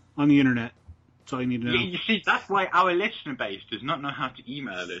 Callum on the internet. That's all you need to know. You see, that's why our listener base does not know how to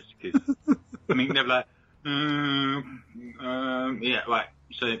email us. Cause, I mean, they're like, right.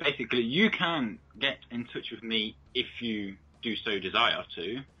 So basically, you can get in touch with me if you do so desire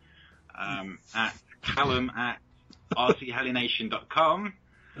to, at callum@rchellynation.com.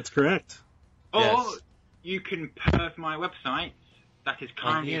 That's correct. Or you can perv my website that is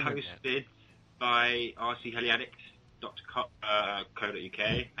currently hosted by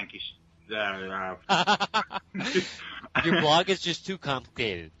rchellyaddicts.co.uk. Thank you. Your blog is just too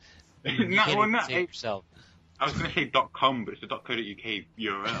complicated. You can't even say it yourself. I was going to say .com, but it's a .co.uk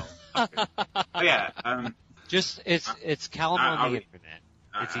URL. Oh yeah. It's Callum on the internet.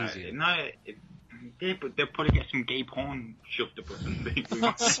 It's easier. But they'll probably get some gay porn shoved up or something.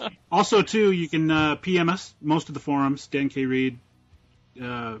 Also, too, you can PM us. Most of the forums. Dan K. Reed.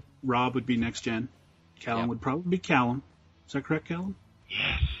 Rob would be Next Gen. Callum would probably be Callum. Is that correct, Callum?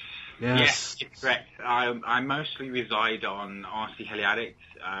 Yes. Yes, it's correct. I mostly reside on RC Heli Addict,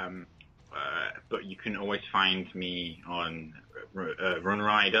 but you can always find me on Run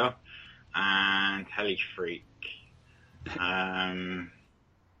Rider and Heli Freak. And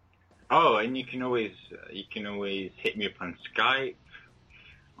you can always hit me up on Skype,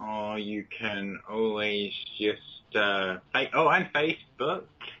 or you can always just and Facebook.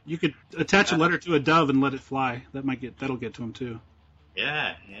 You could attach a letter to a dove and let it fly. That'll get to him too.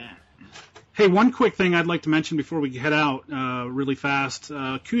 Yeah. Hey, one quick thing I'd like to mention before we head out really fast.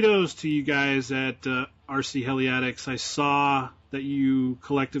 Kudos to you guys at RC Heli Addicts. I saw that you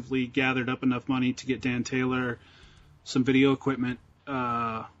collectively gathered up enough money to get Dan Taylor some video equipment.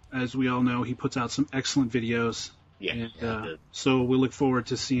 As we all know, he puts out some excellent videos. Yes. And, so we look forward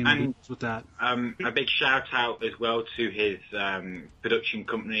to seeing what he does with that. A big shout out as well to his production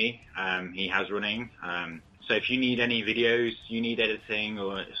company he has running. So if you need any videos, you need editing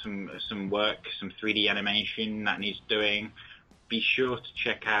or some work, some 3D animation that needs doing, be sure to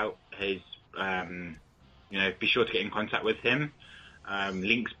check out his, be sure to get in contact with him.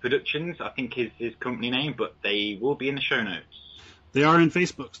 Links Productions, I think is his company name, but they will be in the show notes. They are in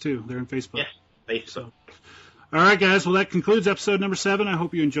Facebooks too. They're in Facebook. Yes, Facebook. So, all right, guys. Well, that concludes episode number 7. I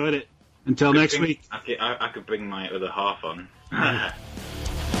hope you enjoyed it. Until next week. I could bring my other half on.